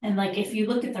 And like, if you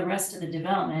look at the rest of the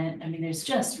development, I mean, there's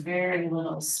just very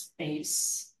little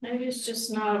space. Maybe it's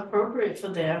just not appropriate for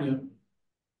them. Yeah.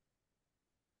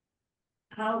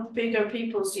 How big are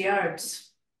people's yards?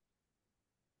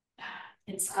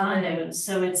 It's condos,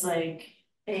 so it's like,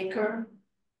 Acre?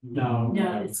 No.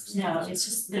 it's just,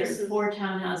 This there's is- 4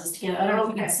 townhouses together. I don't know if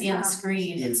you can Okay, see on the yeah.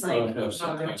 screen, it's like, Have No,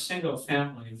 some they're single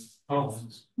family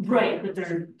homes. right, but they're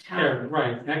They're town.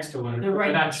 right next to one, They're they're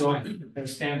right not next to joined, they're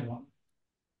standalone.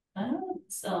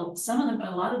 So some of them,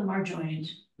 a lot of them are joined.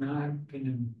 No, I've been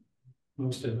in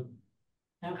most of them,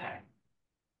 Okay,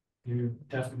 you're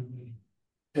definitely,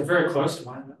 they're very close to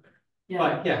one another. yeah,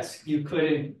 But yes, you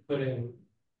couldn't put a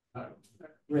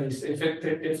raised, if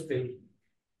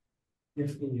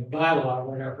the bylaw or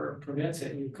whatever permits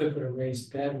it, you could put a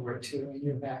raised bed or two in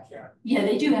your backyard. yeah,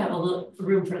 they do have a little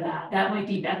room for that. That might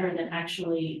be better than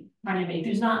actually trying to make,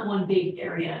 there's not one big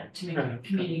area to make a Right.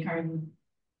 community garden.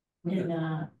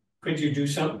 In Could you do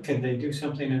can they do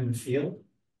something in the field?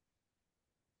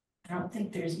 I don't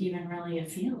think there's even really a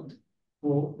field.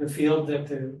 Well, the field that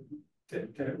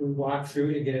we walk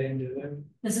through to get into the,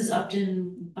 This is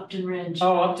Upton Ridge.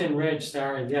 oh, Upton Ridge,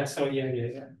 sorry, yes, oh,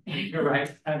 yeah. You're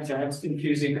right, I'm sorry, I was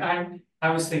confusing, I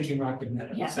was thinking Rockwood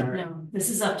Meadow, Yeah, sorry. no, this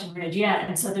is Upton Ridge, yeah,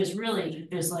 and so there's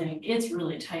like, it's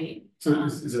really tight. So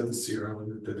is that the CR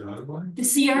limit, the dotted line? The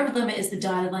CR limit is the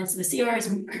dotted line, so the CR is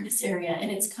in this area, and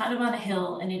it's kind of on a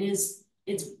hill, and it's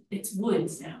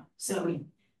woods now, so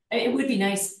it would be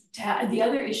nice to have, the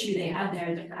other issue they had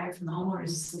there, the guy from the homeowners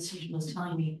association was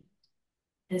telling me,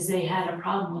 is they had a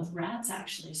problem with rats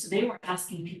actually, so they were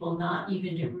asking people not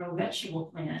even to grow vegetable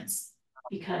plants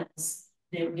because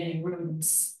they were getting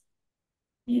rodents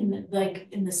in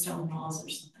the stone walls or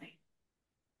something.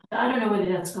 I don't know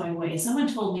whether that's going away. Someone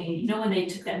told me, you know, when they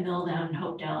took that mill down in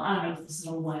Hopedale, I don't know if this is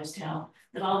an old wives' tale,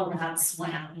 that all the rats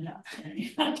went out and up.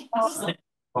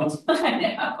 I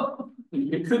know.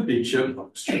 It could be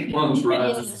chipmunks,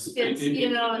 rats. It's, you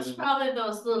know, it's probably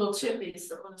those little chippies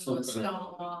that live in the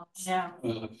stone walls. Yeah.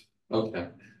 Okay,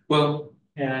 well.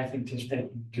 Yeah, I think just that.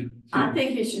 I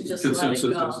think you should just let it Consensus,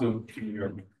 there's go, no community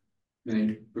garden.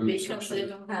 Any further because they discussion?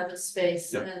 don't have the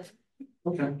space Yeah. and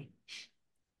Okay.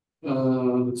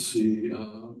 Let's see,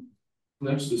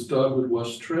 next is Dogwood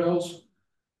West Trails.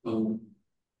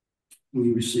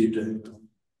 We received a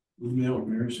email, or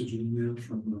Mary sent an email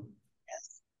from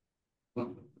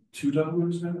two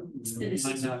Dogwoods now? This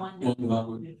is one. One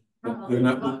Dogwood. They're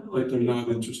not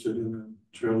interested in the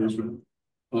trail easement.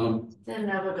 they're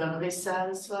never gonna be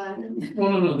satisfied.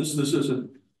 No, this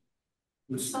isn't.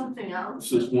 Something else,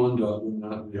 This is one Dogwood,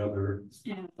 not the other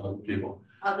Yeah. people.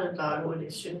 other dogwood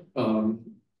issue.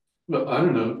 But I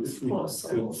don't know if we Poor could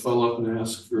souls. follow up and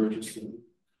ask for just an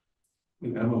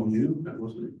MOU that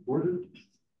wasn't reported.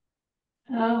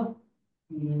 Oh,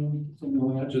 Something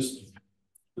like that, just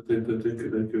that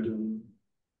they could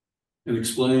and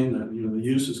explain that, you know, the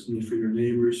use is gonna be for your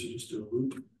neighbors, you just do a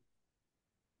loop.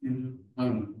 I don't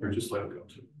know, or just let it go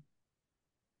too.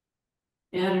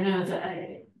 Yeah, I don't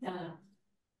know,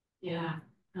 yeah,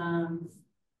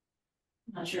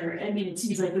 not sure, I mean, it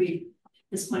seems like at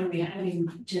this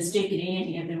point, just Jake and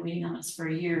Andy have been waiting on us for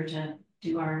a year to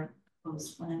do our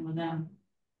post plan with them.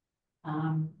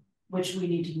 Which we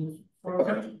need to move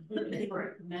forward, they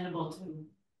were amenable to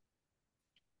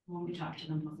when we talked to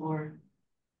them before.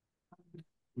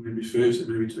 Maybe phase it,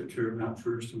 maybe take care of that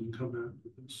first and then come back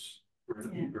with this,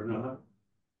 Yeah. or not.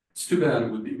 It's too bad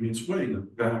it would be, I mean, it's way in the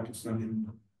back, it's not even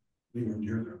anywhere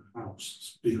near their house,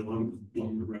 it's big along the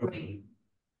road.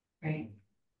 Right.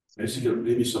 Basically,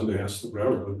 maybe someday ask the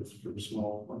railroad if they're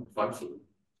small, like 5 foot.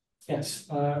 Yes,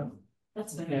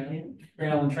 That's a yeah, better idea.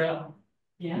 rail and trail.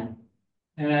 Yeah,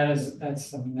 And that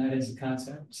is a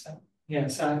concept, so,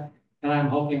 yes, and I'm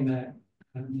hoping that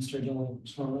Mr. Dole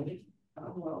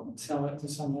will sell it to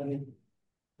somebody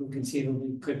who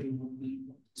conceivably could be more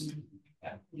amenable.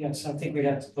 Yes, I think we'd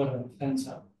have to put a fence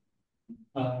up.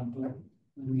 But, I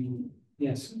mean,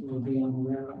 yes, we'll be on the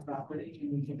railroad property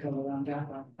and we can go around that,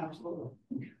 absolutely.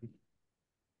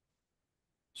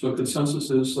 So consensus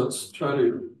is, let's try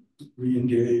to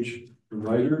re-engage the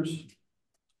writers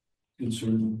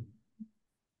concerning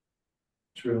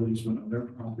trail easement on their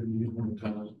property, and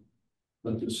kind of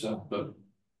let this out, but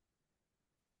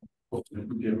hopefully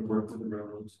we'll be able to work with the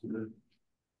railroads today.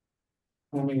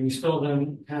 I mean, we still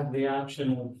don't have the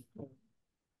option of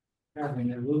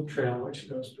having a loop trail which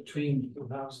goes between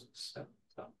the houses, so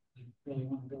you really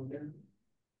want to go there.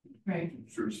 right, I'm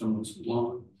sure someone's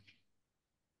lawn.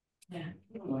 yeah.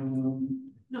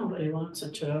 Nobody wants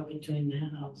a trail between their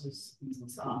houses,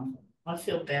 it's awful, I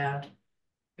feel bad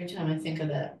every time I think of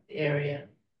that area.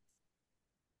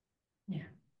 Yeah.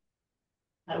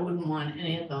 I wouldn't want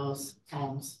any of those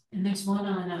homes, And there's one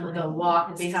on. with a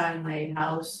walk behind my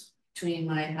house, between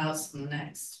my house and the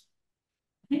next.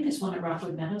 I think there's one at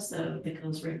Rockwood Meadows though, that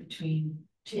goes right between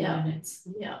two Yeah. units.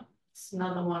 Yeah, it's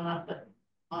another one up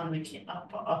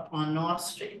up on North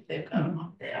Street, they've got them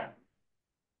up there.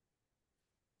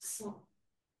 So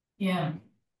Yeah,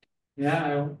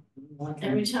 Yeah,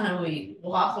 every time we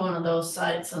walk one of those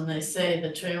sites and they say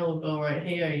the trail will go right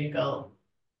here, you go,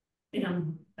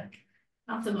 like,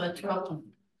 nothing but trouble.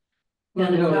 Well,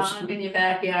 Got a you know, dog in your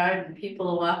backyard and people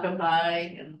are walking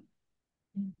by and.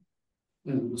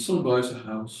 and when someone buys a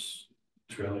house,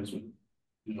 trail easement,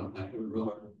 you know, I have a real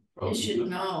hard problem You should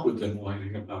know. with them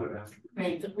whining about it after.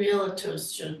 Right, the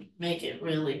realtors should make it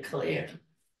really clear.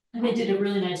 and they did a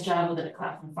really nice job with it at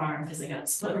Clapham Farm, because they got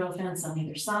split rail fence on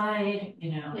either side,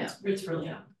 it's really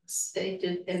obvious. They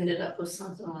ended up with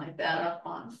something like that up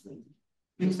on.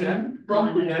 is that?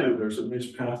 Yeah, there's a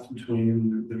nice path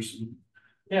between, there's some.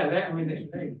 Yeah, I mean,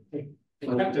 they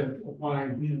kept a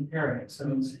wide area,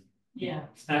 so it's, Yeah,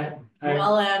 I,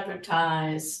 Well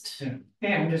advertised. yeah,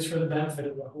 and just for the benefit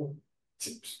of the whole,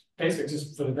 it's basically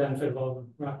just for the benefit of all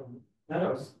the Rockland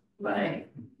Meadows. Right.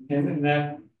 And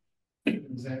that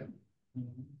is that.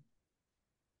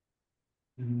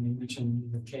 And you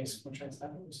mentioned the case, which I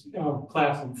thought was,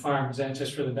 Claflin Farm, is that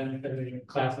just for the benefit of the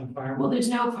Claflin Farm? well, there's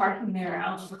no parking there,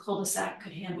 out of the cul-de-sac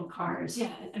could handle cars,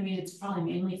 yeah, I mean, it's probably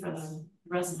mainly for the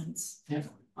residents. Yeah.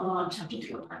 Although I'm tempted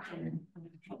to go park there and.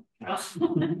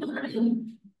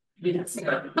 Maybe that's.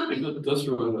 It does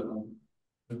provide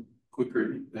a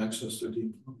quicker access to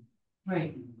deep.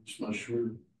 Right, It's much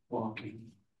shorter walking.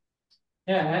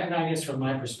 Yeah, and I guess from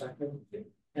my perspective,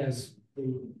 as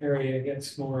the area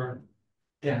gets more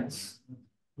dense,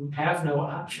 we have no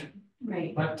option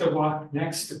right, but to walk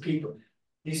next to people.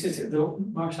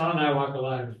 Marcel and I walk a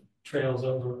lot of trails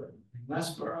over in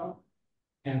Westboro,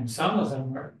 and some of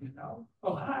them are,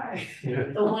 oh, hi.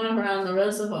 The one around the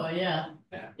reservoir, yeah.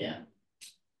 Yeah. Yeah.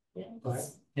 But,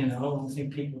 I don't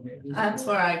think people. That's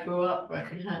where I grew up, right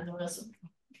behind the reservoir.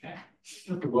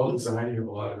 The well design, you have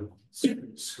a lot of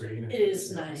screen. It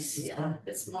is nice, yeah,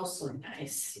 it's mostly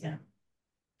nice, yeah.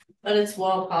 But it's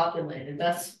well populated,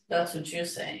 that's what you're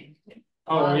saying. A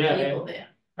Oh, lot of yeah, people there.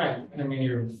 right, I mean,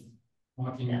 you're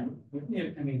walking, Yeah.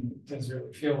 I mean, it doesn't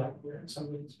really feel like we're in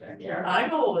somebody's backyard. I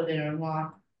go over there and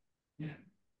walk. Yeah.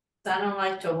 I don't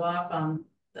like to walk on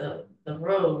the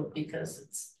road because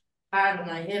it's hard on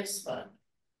my hips, but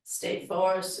state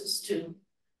forest is too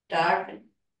dark and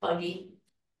buggy.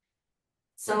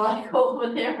 So I go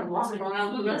over there and walk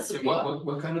around the rest of the.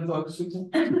 What kind of dog, Susan?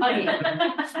 Buggy.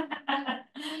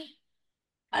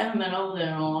 I haven't been over there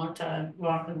in a long time,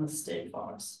 walking the state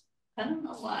forest. I don't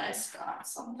know why I stopped,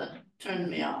 something turned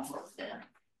me off over there.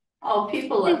 Oh,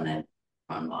 people letting it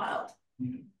run wild.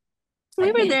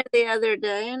 We were there the other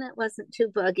day and it wasn't too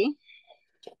buggy.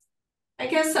 I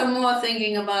guess I'm more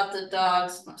thinking about the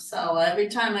dogs, Marcella. Every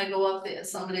time I go up there,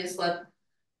 somebody's let a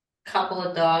couple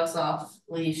of dogs off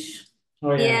leash.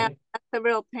 Oh, Yeah, that's a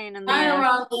real pain in the I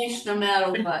ass. on leash no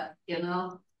matter what, you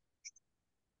know?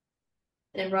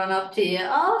 They run up to you,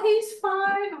 oh, he's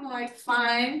fine. I'm like,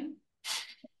 fine.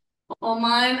 Well,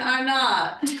 mine are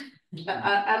not. And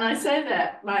I say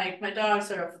that, my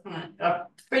dogs are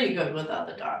pretty good with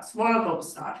other dogs. One of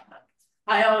them's not. But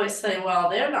I always say, well,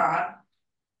 they're not.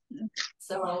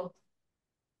 So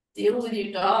deal with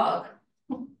your dog.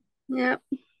 Yep,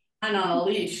 I'm on a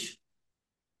leash.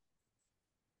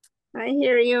 I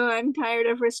hear you. I'm tired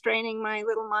of restraining my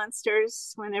little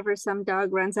monsters whenever some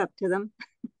dog runs up to them.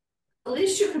 At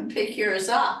least you can pick yours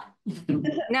up.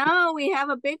 No, we have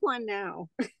a big one now.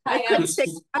 I I couldn't pick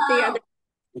up the other.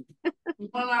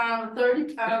 One arm,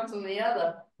 30 pounds on the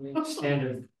other.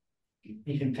 Standard.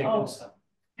 He can pick Oh. us up.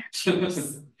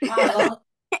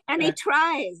 And he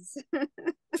tries.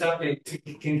 So he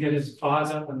can get his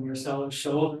paws up on Marcella's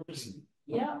shoulders.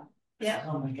 Yeah, yeah.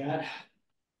 Oh my God.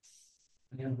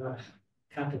 We have a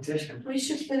competition. We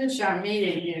should finish our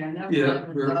meeting here. Never Yeah, mind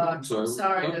the we're- dog. I'm sorry.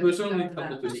 Sorry. There's only a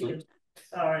couple of things.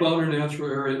 Sorry. Bonner Natural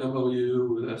Area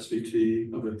MOU with SVT,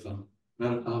 with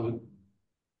not a comment.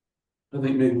 I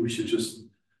think maybe we should just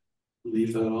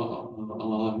leave that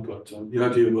on, but the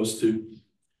idea was to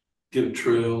get a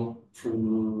trail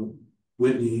from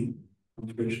Whitney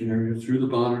conservation area through the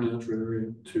Bonner Natural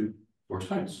Area to Forest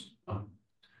Heights.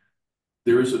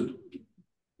 There is a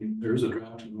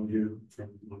draft MOU from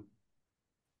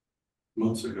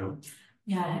months ago.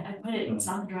 Yeah, I put it, it's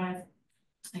on the drive.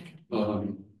 I think it's on the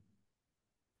drive.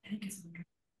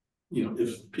 You know,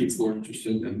 if people are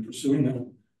interested in pursuing that,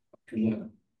 I can let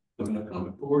them in a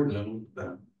comment board know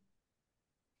that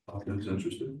Hopkins is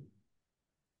interested.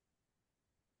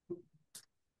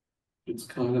 It's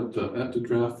kind of the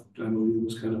draft MOU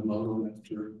was kind of modeled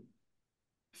after,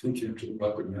 I think after the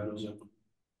Rockwood Meadows.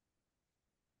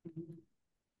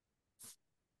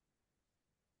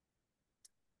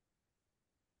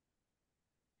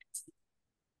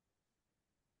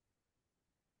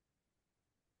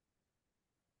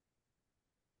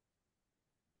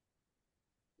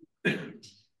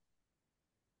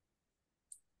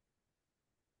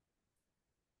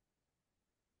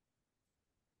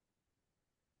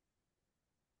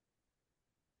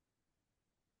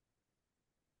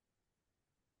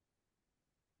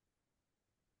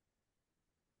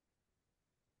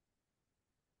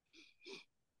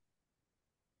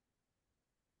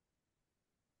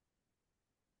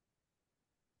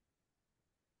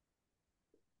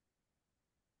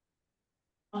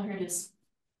 Oh, here it is.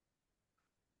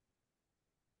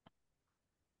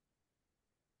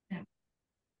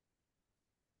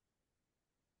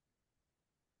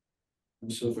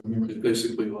 And so if I remember, it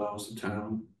basically allows the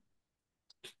town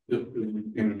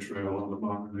in a trail on the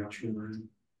Bonner Natural Area.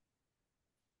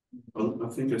 I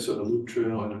think I said a loop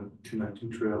trail and a connecting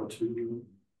trail to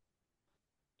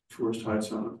Forest Heights. I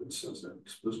don't know if it says that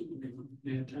explicitly.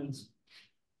 Yeah, it does.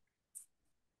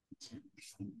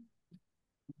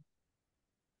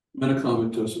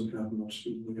 Metacomet doesn't have much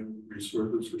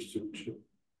resources for stewardship.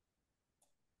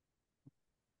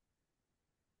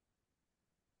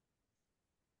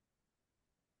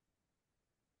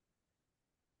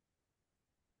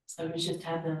 So we just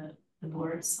had the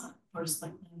boards, board of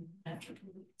selectmen after.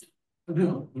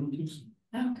 No, I don't think so.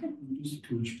 Oh, okay. Just a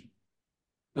commission.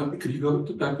 Could you go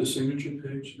back to the signature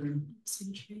page there?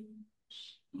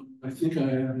 I think I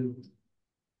added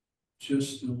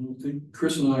just, I think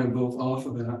Chris and I are both off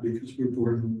of that because we're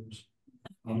board members.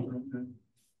 Okay.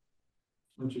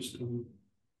 I just, the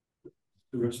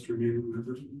rest are meeting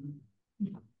members.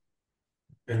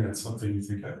 And that's something you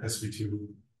think SVT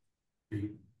would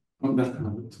be. That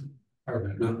comment.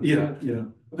 Yeah,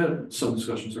 I've had some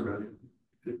discussions already.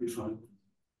 It'd be fine.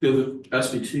 The other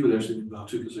SVT would actually be about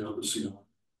too because they have the CR.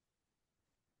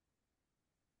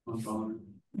 On Bonner.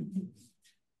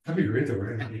 That'd be great though,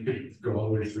 right? You could go all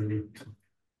the way through.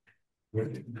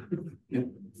 Yeah.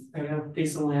 I have a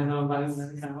piece of land owned by the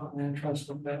American Land Trust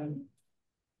of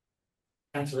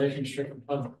conservation stricken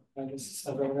public, by the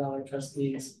several dollar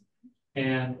trustees.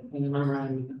 And in the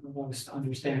memorandum of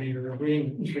understanding or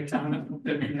agreement with the town of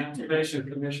the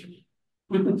Conservation Commission.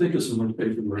 We can think of some more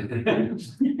paperwork.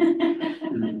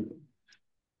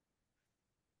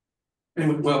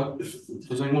 Anyway, well,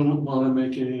 does anyone want to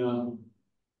make a,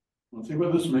 I think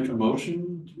about this, make a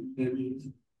motion, to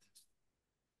maybe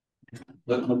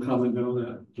let no comment know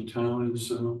that the town is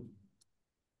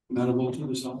amenable to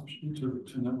this option to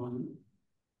that one.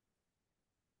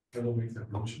 I will make that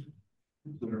motion.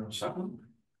 Is there a second?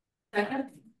 Second.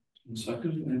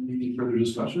 Second, any further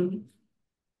discussion?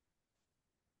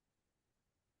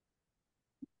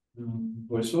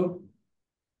 Voice vote?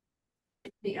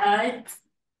 The I,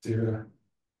 Sarah,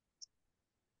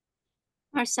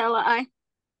 Marcella, I.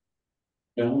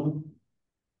 Alan?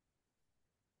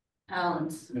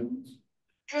 Alan's.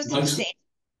 Chris Mike's- abstains.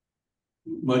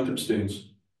 Mike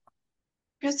abstains.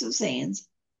 Chris abstains.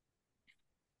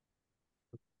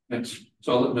 Thanks.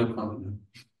 So I'll let them comment now.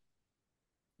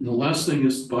 And the last thing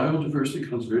is biodiversity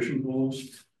conservation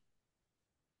goals.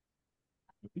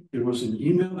 There was an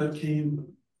email that came from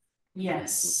the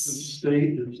Yes.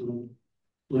 state, is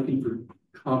looking for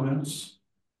comments.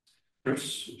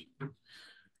 Chris?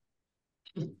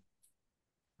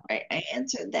 I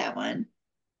answered that one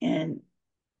and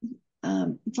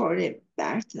forwarded it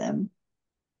back to them.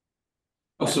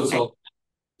 Oh, so it's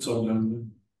all done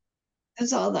then.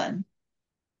 It's all done.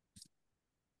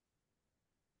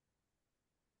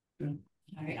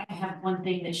 All right, I have one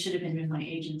thing that should have been in my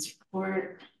agent's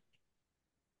report.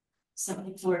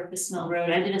 74 Fisk Mill Road.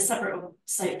 I did a separate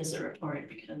site visit report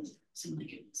because it seemed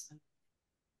like it was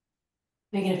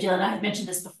big enough deal. And I had mentioned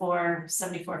this before,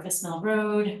 74 Fisk Mill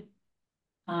Road.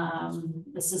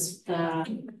 This is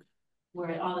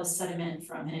where all the sediment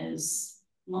from his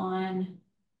lawn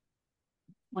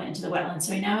went into the wetland.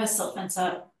 So he now has silt fence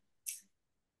up.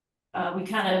 We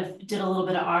kind of did a little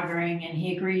bit of augering and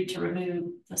he agreed to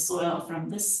remove the soil from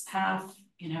this path,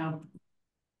 you know,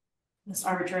 this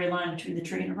arbitrary line between the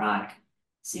tree and a rock.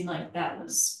 Seemed like that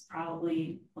was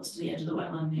probably close to the edge of the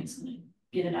wetland. He was going to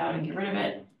get it out and get rid of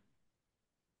it.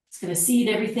 It's going to seed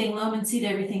everything, loam and seed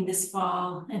everything this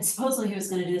fall. And supposedly he was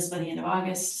going to do this by the end of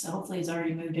August. So hopefully he's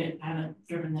already moved it. I haven't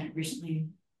driven that recently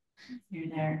near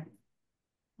there.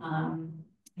 And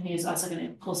he was also going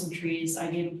to pull some trees. I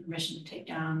gave him permission to take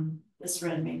down this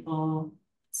red maple,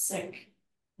 sick,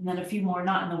 and then a few more,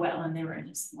 not in the wetland, they were in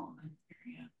his lawn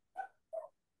area.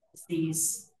 It's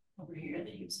these over here that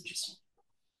he was interested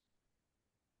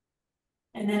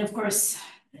in. And then of course,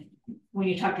 when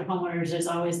you talk to homeowners, there's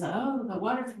always the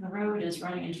water from the road is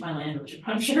running into my land, which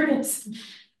I'm sure it is.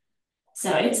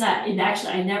 So it's not, and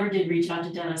actually I never did reach out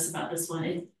to Dennis about this one.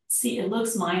 It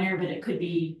looks minor, but it could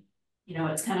be, you know,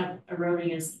 it's kind of eroding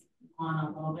his lawn a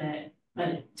little bit,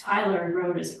 but Tyler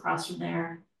Road is across from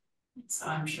there. So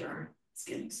I'm sure it's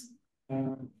getting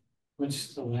some.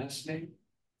 What's the last name?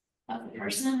 Of the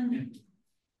person.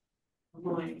 Oh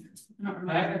boy, I don't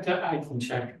remember. I can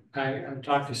check. I've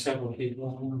talked to several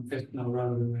people on Fifth Mill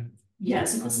Road. Yeah,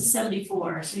 so this is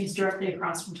 74, so he's directly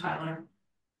across from Tyler.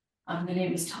 The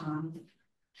name is Tom.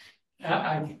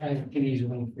 I can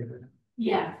easily figure it out.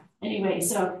 Yeah, anyway,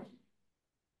 so,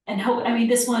 and I mean,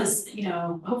 this was, you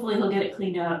know, hopefully he'll get it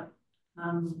cleaned up,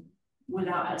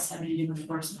 without us having to do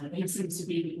enforcement. He seems to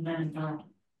be the man involved.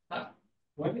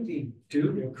 What did he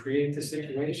do to create the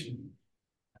situation?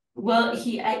 Well,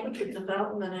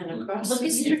 Development and across. look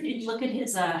at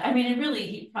his, I mean,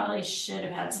 he probably should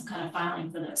have had some kind of filing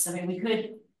for this. I mean, we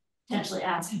could potentially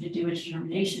ask him to do a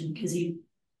determination because he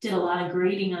did a lot of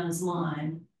grading on his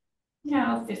lawn, you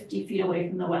know, 50 feet away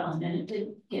from the wetland, and it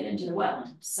did get into the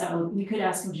wetland. So we could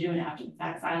ask him to do an after the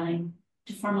fact filing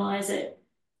to formalize it.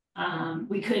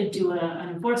 We could do an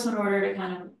enforcement order to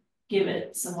kind of give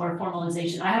it some more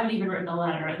formalization. I haven't even written a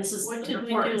letter. This is What did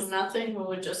we do? Nothing? We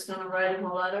were just gonna write him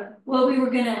a letter? Well, we were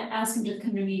gonna ask him to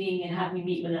come to a meeting and have me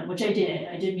meet with him, which I did.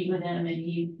 I did meet with him, and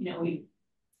he, you know, we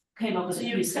came up with So a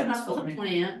you few come steps up with for a me.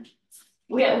 plan?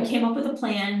 We came up with a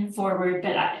plan forward,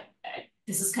 but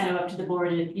this is kind of up to the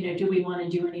board. You know, do we want to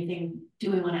do anything?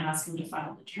 Do we want to ask him to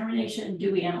file the determination?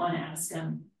 Do we want to ask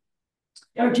him?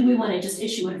 Or do we want to just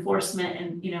issue enforcement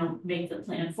and, you know, make the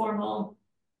plan formal?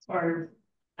 Or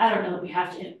I don't know that we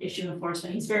have to issue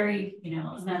enforcement. He's very, you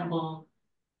know, amenable.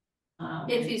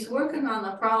 If he's working on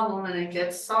the problem and it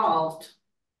gets solved.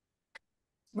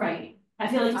 Right. I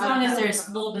feel like as long as there's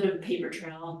a little bit of paper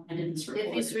trail, I did this report.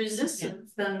 If he's resistant,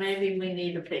 then maybe we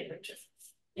need a paper trail.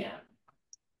 Yeah.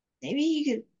 Maybe you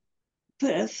could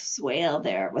put a swale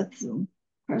there with some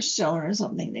crushed stone or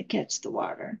something to catch the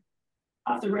water.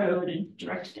 Off the road and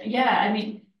direct it. Yeah, I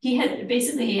mean, he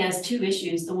has two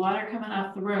issues, the water coming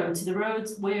off the road. So the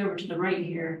road's way over to the right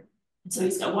here. And so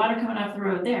he's got water coming off the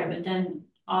road there, but then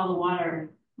all the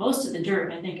water, most of the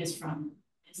dirt, I think, is from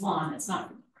his lawn. It's not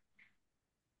from.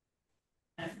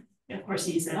 And of course,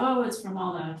 he said, oh, it's from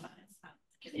all the.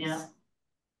 Yeah.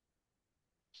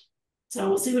 So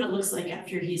we'll see what it looks like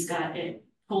after he's got it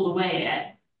pulled away.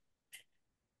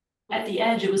 At the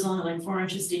edge, it was only like 4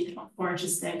 inches deep, 4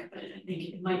 inches thick, but I think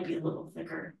it might be a little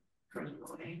thicker further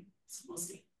away. So we'll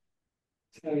see.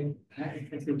 So I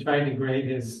think we tried to grade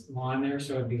his lawn there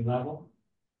so it'd be level.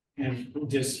 And it would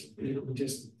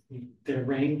just the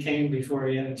rain came before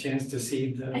he had a chance to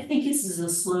see I the, think this is a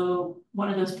slow, one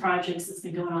of those projects that's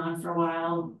been going on for a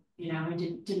while, you know,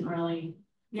 it didn't really.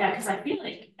 Yeah, because I feel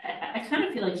like, I kind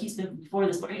of feel like he's been before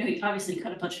this, but you know, he obviously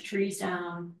cut a bunch of trees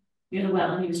down near the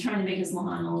well, and he was trying to make his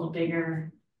lawn a little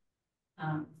bigger.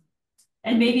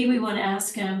 And maybe we want to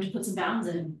ask him to put some bounds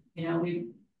in, you know,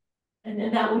 and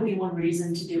then that would be one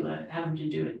reason to do it, have him to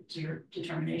do it to your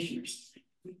determination or something.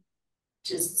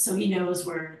 Just so he knows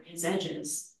where his edge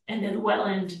is. And then the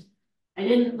wetland, I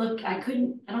don't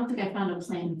think I found a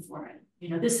plan for it. You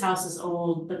know, this house is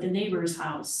old, but the neighbor's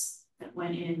house that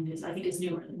went in is, I think is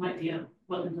newer. There might be a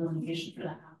wetland delineation for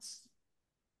that house.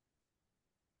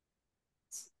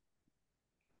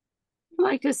 I'd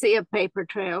like to see a paper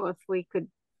trail if we could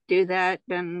do that,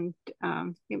 and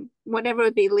whatever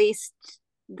would be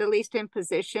the least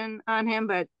imposition on him,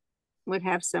 but would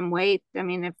have some weight. I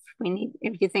mean,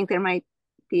 if you think there might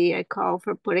be a call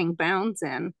for putting bounds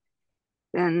in,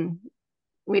 then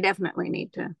we definitely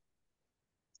need to,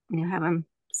 you know, have him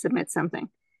submit something.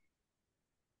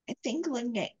 I think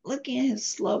looking at his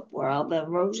slope where all the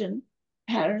erosion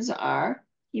patterns are,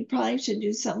 he probably should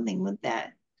do something with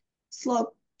that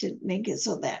slope to make it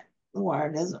so that the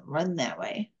water doesn't run that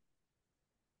way.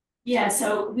 Yeah,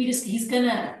 so he's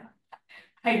gonna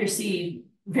hydro seed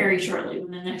very shortly in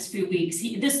the next few weeks.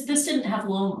 This didn't have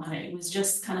loam on it. It was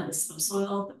just kind of the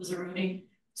subsoil that was eroding.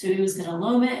 So he was gonna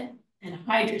loam it and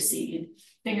hydro seed.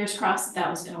 Fingers crossed that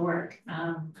was gonna work.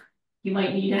 You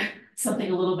might need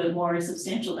something a little bit more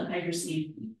substantial than hydro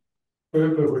seed.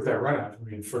 But with that runoff, I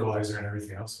mean, fertilizer and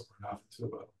everything else will run off into the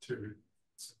bottom too.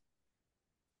 So,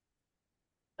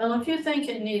 Well, if you think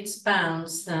it needs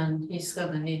bounds, then he's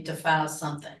gonna need to file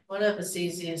something, whatever's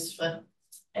easiest for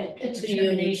A to use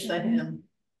determination for him.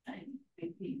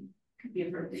 Could be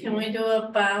appropriate. Can we do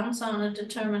a bounds on a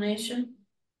determination?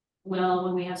 Well,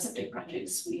 when we have septic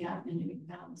projects, we have been doing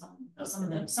bounds on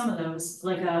some of those,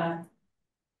 like I'm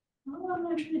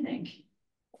not trying to think.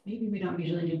 Maybe we don't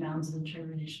usually do bounds of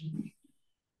determination.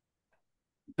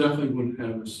 Definitely wouldn't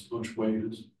have as much weight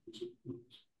as.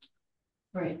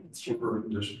 Right, it's true. Temporary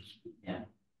conditions.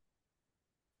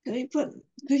 Could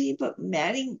he put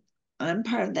matting on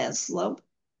part of that slope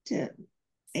to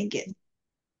make it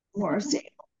more stable?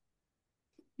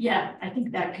 Yeah, I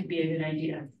think that could be a good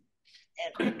idea.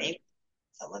 And maybe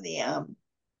some of the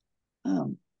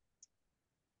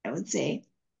I would say,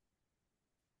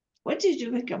 what did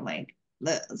you pick up, Mike?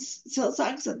 The silt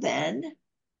socks at the end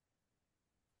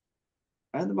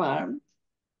or the bottom?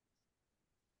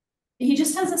 He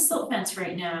just has a silt fence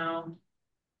right now.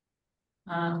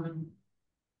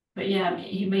 But yeah,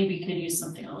 he maybe could use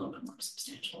something a little bit more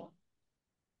substantial.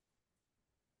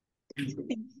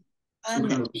 Some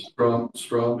kind of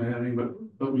straw matting,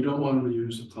 but we don't want to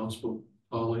use a possible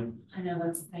poly. I know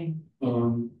that's the thing.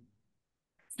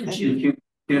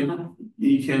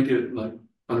 You can't get like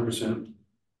 100%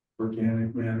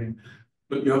 organic matting,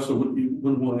 but you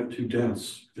wouldn't want it too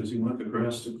dense because you want the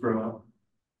grass to grow up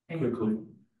quickly.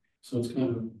 So it's kind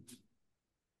of.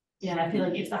 Yeah, I feel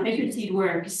like if the hybrid seed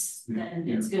works, then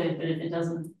it's good, but if it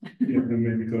doesn't. Then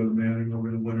maybe go to the matting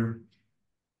over the winter.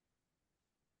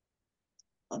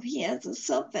 Well, if he has a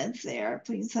silt fence there,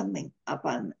 putting something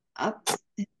up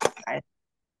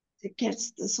to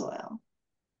catch the soil.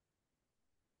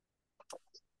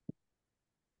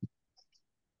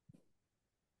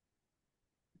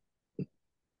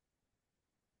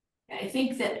 I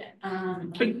think that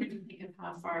I'm trying to think of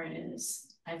how far it is.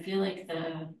 I feel like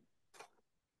the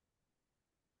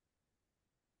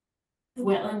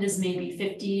wetland is maybe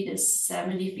 50 to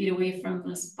 70 feet away from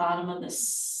this bottom of the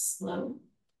slope.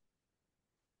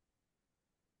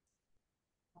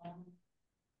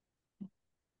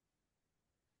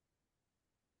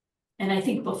 And I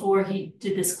think before he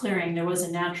did this clearing, there was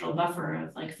a natural buffer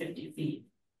of like 50 feet.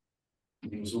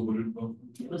 It was a wooded buffer.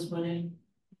 It was wooded.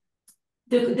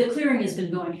 The clearing has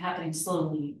been happening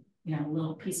slowly, you know, a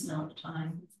little piecemeal at a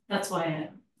time. That's why I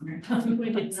wondered. We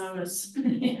didn't notice.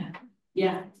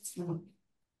 Yeah.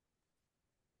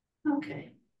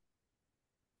 Okay.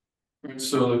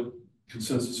 So the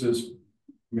consensus is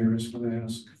Mary's going to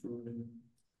ask for a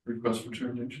request for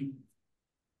termination.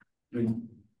 Any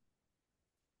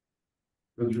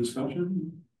further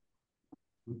discussion?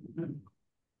 Okay.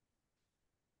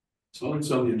 So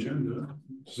it's on the agenda.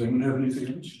 Does anyone have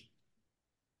anything else?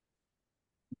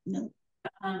 No.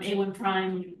 A1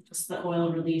 prime, just the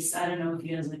oil release. I don't know if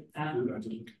you guys like that.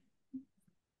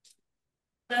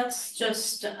 That's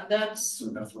just,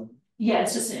 Yeah,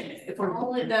 it's just if we're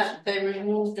only that they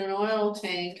removed an oil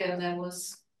tank and there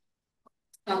was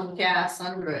some gas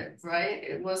under it, right?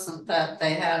 It wasn't that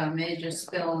they had a major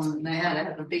spill and they had to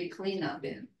have a big cleanup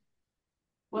in.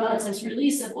 Well, it says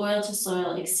release of oil to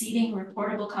soil exceeding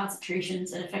reportable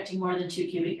concentrations and affecting more than 2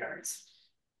 cubic yards.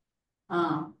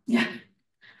 Yeah.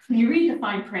 When you read the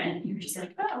fine print, you're just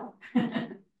like, oh.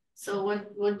 So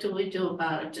what do we do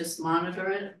about it? Just monitor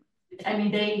it? I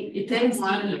mean, it They depends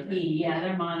monitor DEP, it. yeah,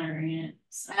 they're monitoring it.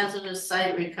 So, Hazardous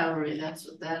site recovery, that's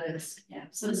what that is. yeah,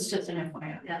 so it's just an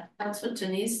FYI. Yeah, that's what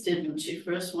Denise did when she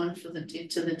first went for the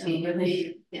to the Oh, really?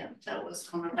 DEP. Yeah, that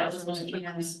was one of That was those one of the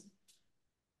things.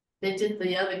 They did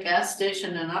the other gas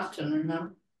station in Upton,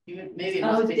 remember? Maybe it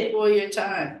Oh, was did they? before your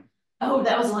time. Oh,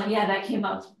 that was one, yeah, that came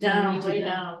up. Down, when we way did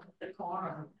that. down the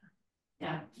corner.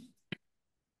 Yeah.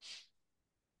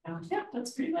 Yeah,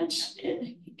 that's pretty much it, I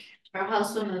think. Her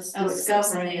husband is Oh, it's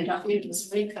discovering and discovery. she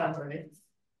was recovering.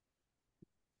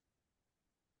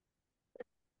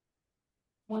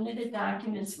 One of the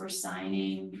documents we're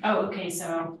signing, oh, okay,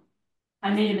 so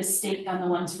I made a mistake on the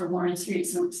ones for Warren Street,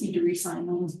 so we just need to re-sign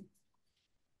those.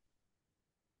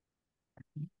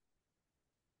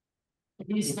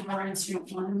 These are the Warren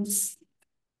Street ones.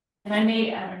 And I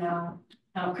don't know,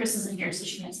 no, Chris isn't here, so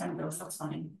she can't sign those, that's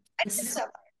fine. This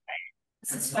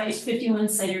is 51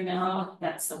 Cider Mill,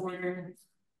 that's the order.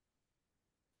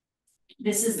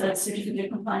 This is the certificate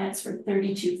of compliance for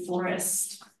 32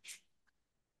 Forest.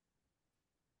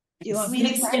 Do you want This me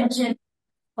is to an sign? extension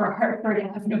for Hartford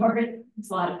Avenue?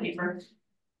 It's a lot of paper.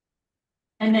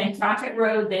 And then Crockett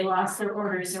Road, they lost their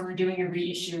order, so we're doing a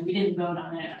reissue. We didn't vote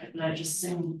on it, but I just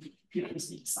assumed people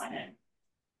just need to sign it.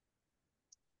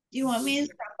 Do you want me to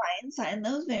stop by and sign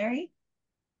those, Mary?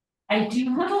 I do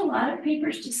have a lot of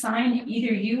papers to sign,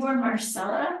 either you or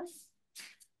Marcella.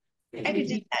 I could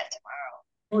do that tomorrow.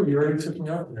 Oh, you already took me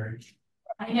out, Mary.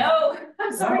 I know,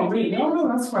 I'm sorry. Oh, wait, no,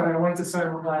 that's fine. I wanted to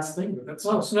sign one last thing, but that's.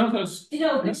 Oh, so that's. You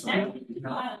know,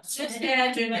 That's Just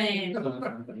add your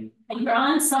name. you're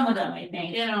on some of them, I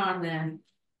think. Get on there.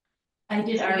 I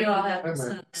did You already. all have to I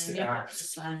sign. might You have to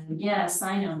sign. Yeah,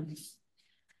 sign them.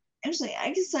 Actually,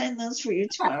 I can sign those for you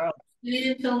tomorrow. Need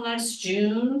it till next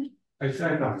June? I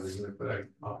thought it was, but I.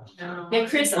 No. Yeah,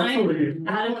 Chris, I'm Hopefully-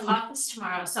 out of the office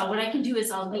tomorrow, so what I can do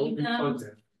is I'll leave them.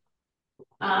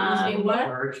 You Um, what?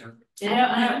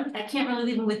 I can't really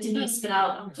leave them with Denise, but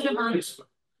I'll put them on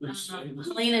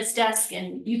Helena's desk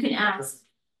and you can ask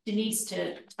Denise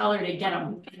to tell her to get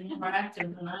them. You're more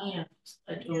active than I am.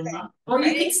 I do not. Or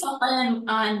you can stop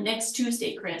on next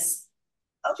Tuesday, Chris.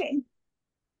 Okay.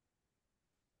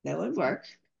 That would work.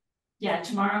 Yeah,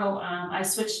 tomorrow, I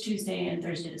switched Tuesday and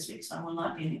Thursday this week, so I will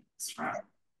not be in tomorrow.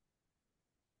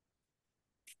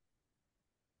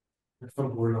 If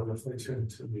I'm bored, I'll definitely tune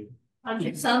into the.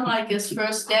 It sounds like his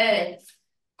first day.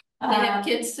 You have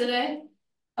kids today?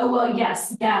 Oh, well,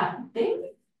 yes, yeah,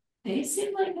 they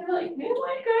seem like they're like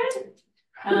good.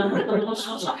 With a little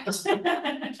shot.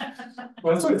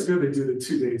 Well, that's why it's good they do the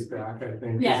 2 days back, I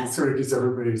think. 'Cause Yeah. It sort of gives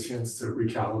everybody a chance to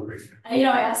recalibrate. You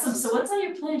know, I asked them, so what's on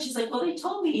your plan? She's like, well, they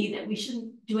told me that we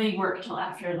shouldn't do any work till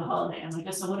after the holiday. I'm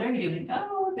like, so what are you doing?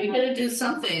 Oh, They gotta do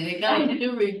something. They gotta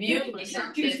do review or Introduce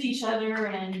something. each other,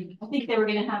 and I think they were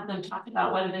gonna have them talk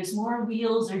about whether there's more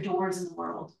wheels or doors in the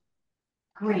world.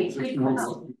 Great, good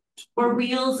question. Or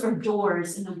wheels or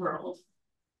doors in the world.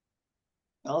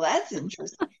 Oh, that's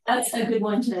interesting. That's a good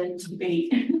one to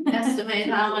debate. Estimate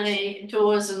how many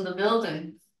doors in the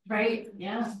building. Right,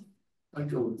 yeah. I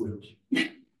go with wheels.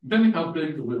 Depending how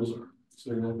big the wheels are,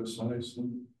 so they have the size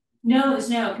and. No,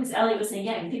 because Elliot was saying,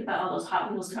 yeah, you think about all those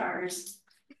Hot Wheels cars.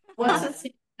 What's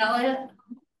it, Elliot?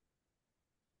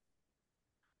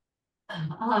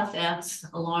 I'll have to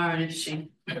ask Lauren if she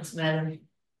has met him.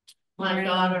 My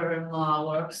daughter-in-law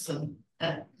works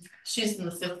she's in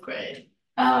the 5th grade.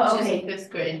 Oh, She's a okay, 5th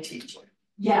grade teacher.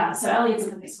 yeah, so Elliot's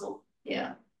in the school.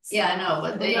 Yeah, I know,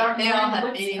 but they all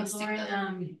have meetings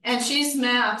together. And she's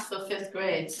math for 5th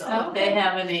grade, so Oh, if they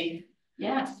have any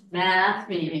Yeah, math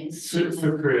meetings. she Fifth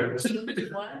can- grade,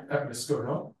 What? at Misco,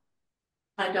 no?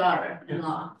 My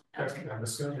daughter-in-law, At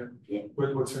Misco, yeah. Yeah.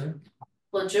 What's her name?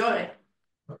 LaJoy,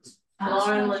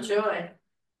 Lauren LaJoy.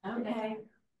 okay.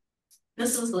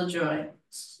 This is LaJoy.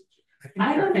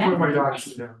 I don't think know. with my daughter,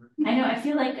 she's down. I know, I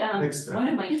feel like Next time. one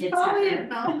of my kids. Oh, have you her.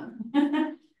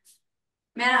 know.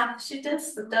 Math, she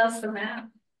does the math.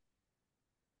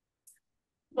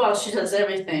 Well, she does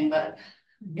everything, but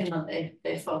you know,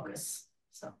 they focus,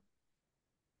 so.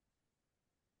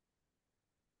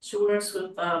 She works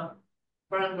with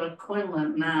Brenda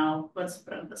Quinlan now. What's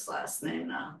Brenda's last name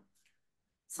now?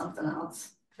 Something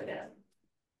else, forget.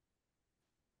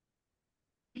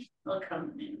 Look her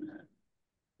name,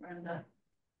 Brenda.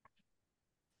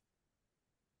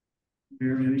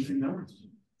 Mary, anything else?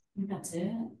 That's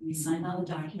it, we signed all the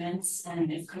documents,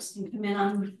 and if Chris can come in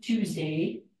on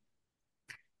Tuesday.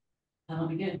 That'll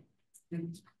be good. You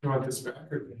want this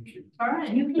back or thank you? All right,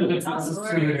 you can, it's This is awesome.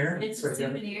 souvenir. It's a Right there.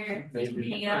 souvenir, you Thank can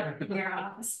you. hang it up in your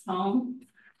office home.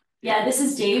 Yeah, this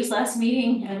is Dave's last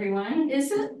meeting, everyone.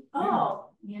 Is it? Oh,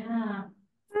 Yeah.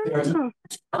 Yeah, Oh,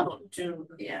 oh, June,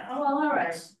 yeah, oh, well, all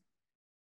right.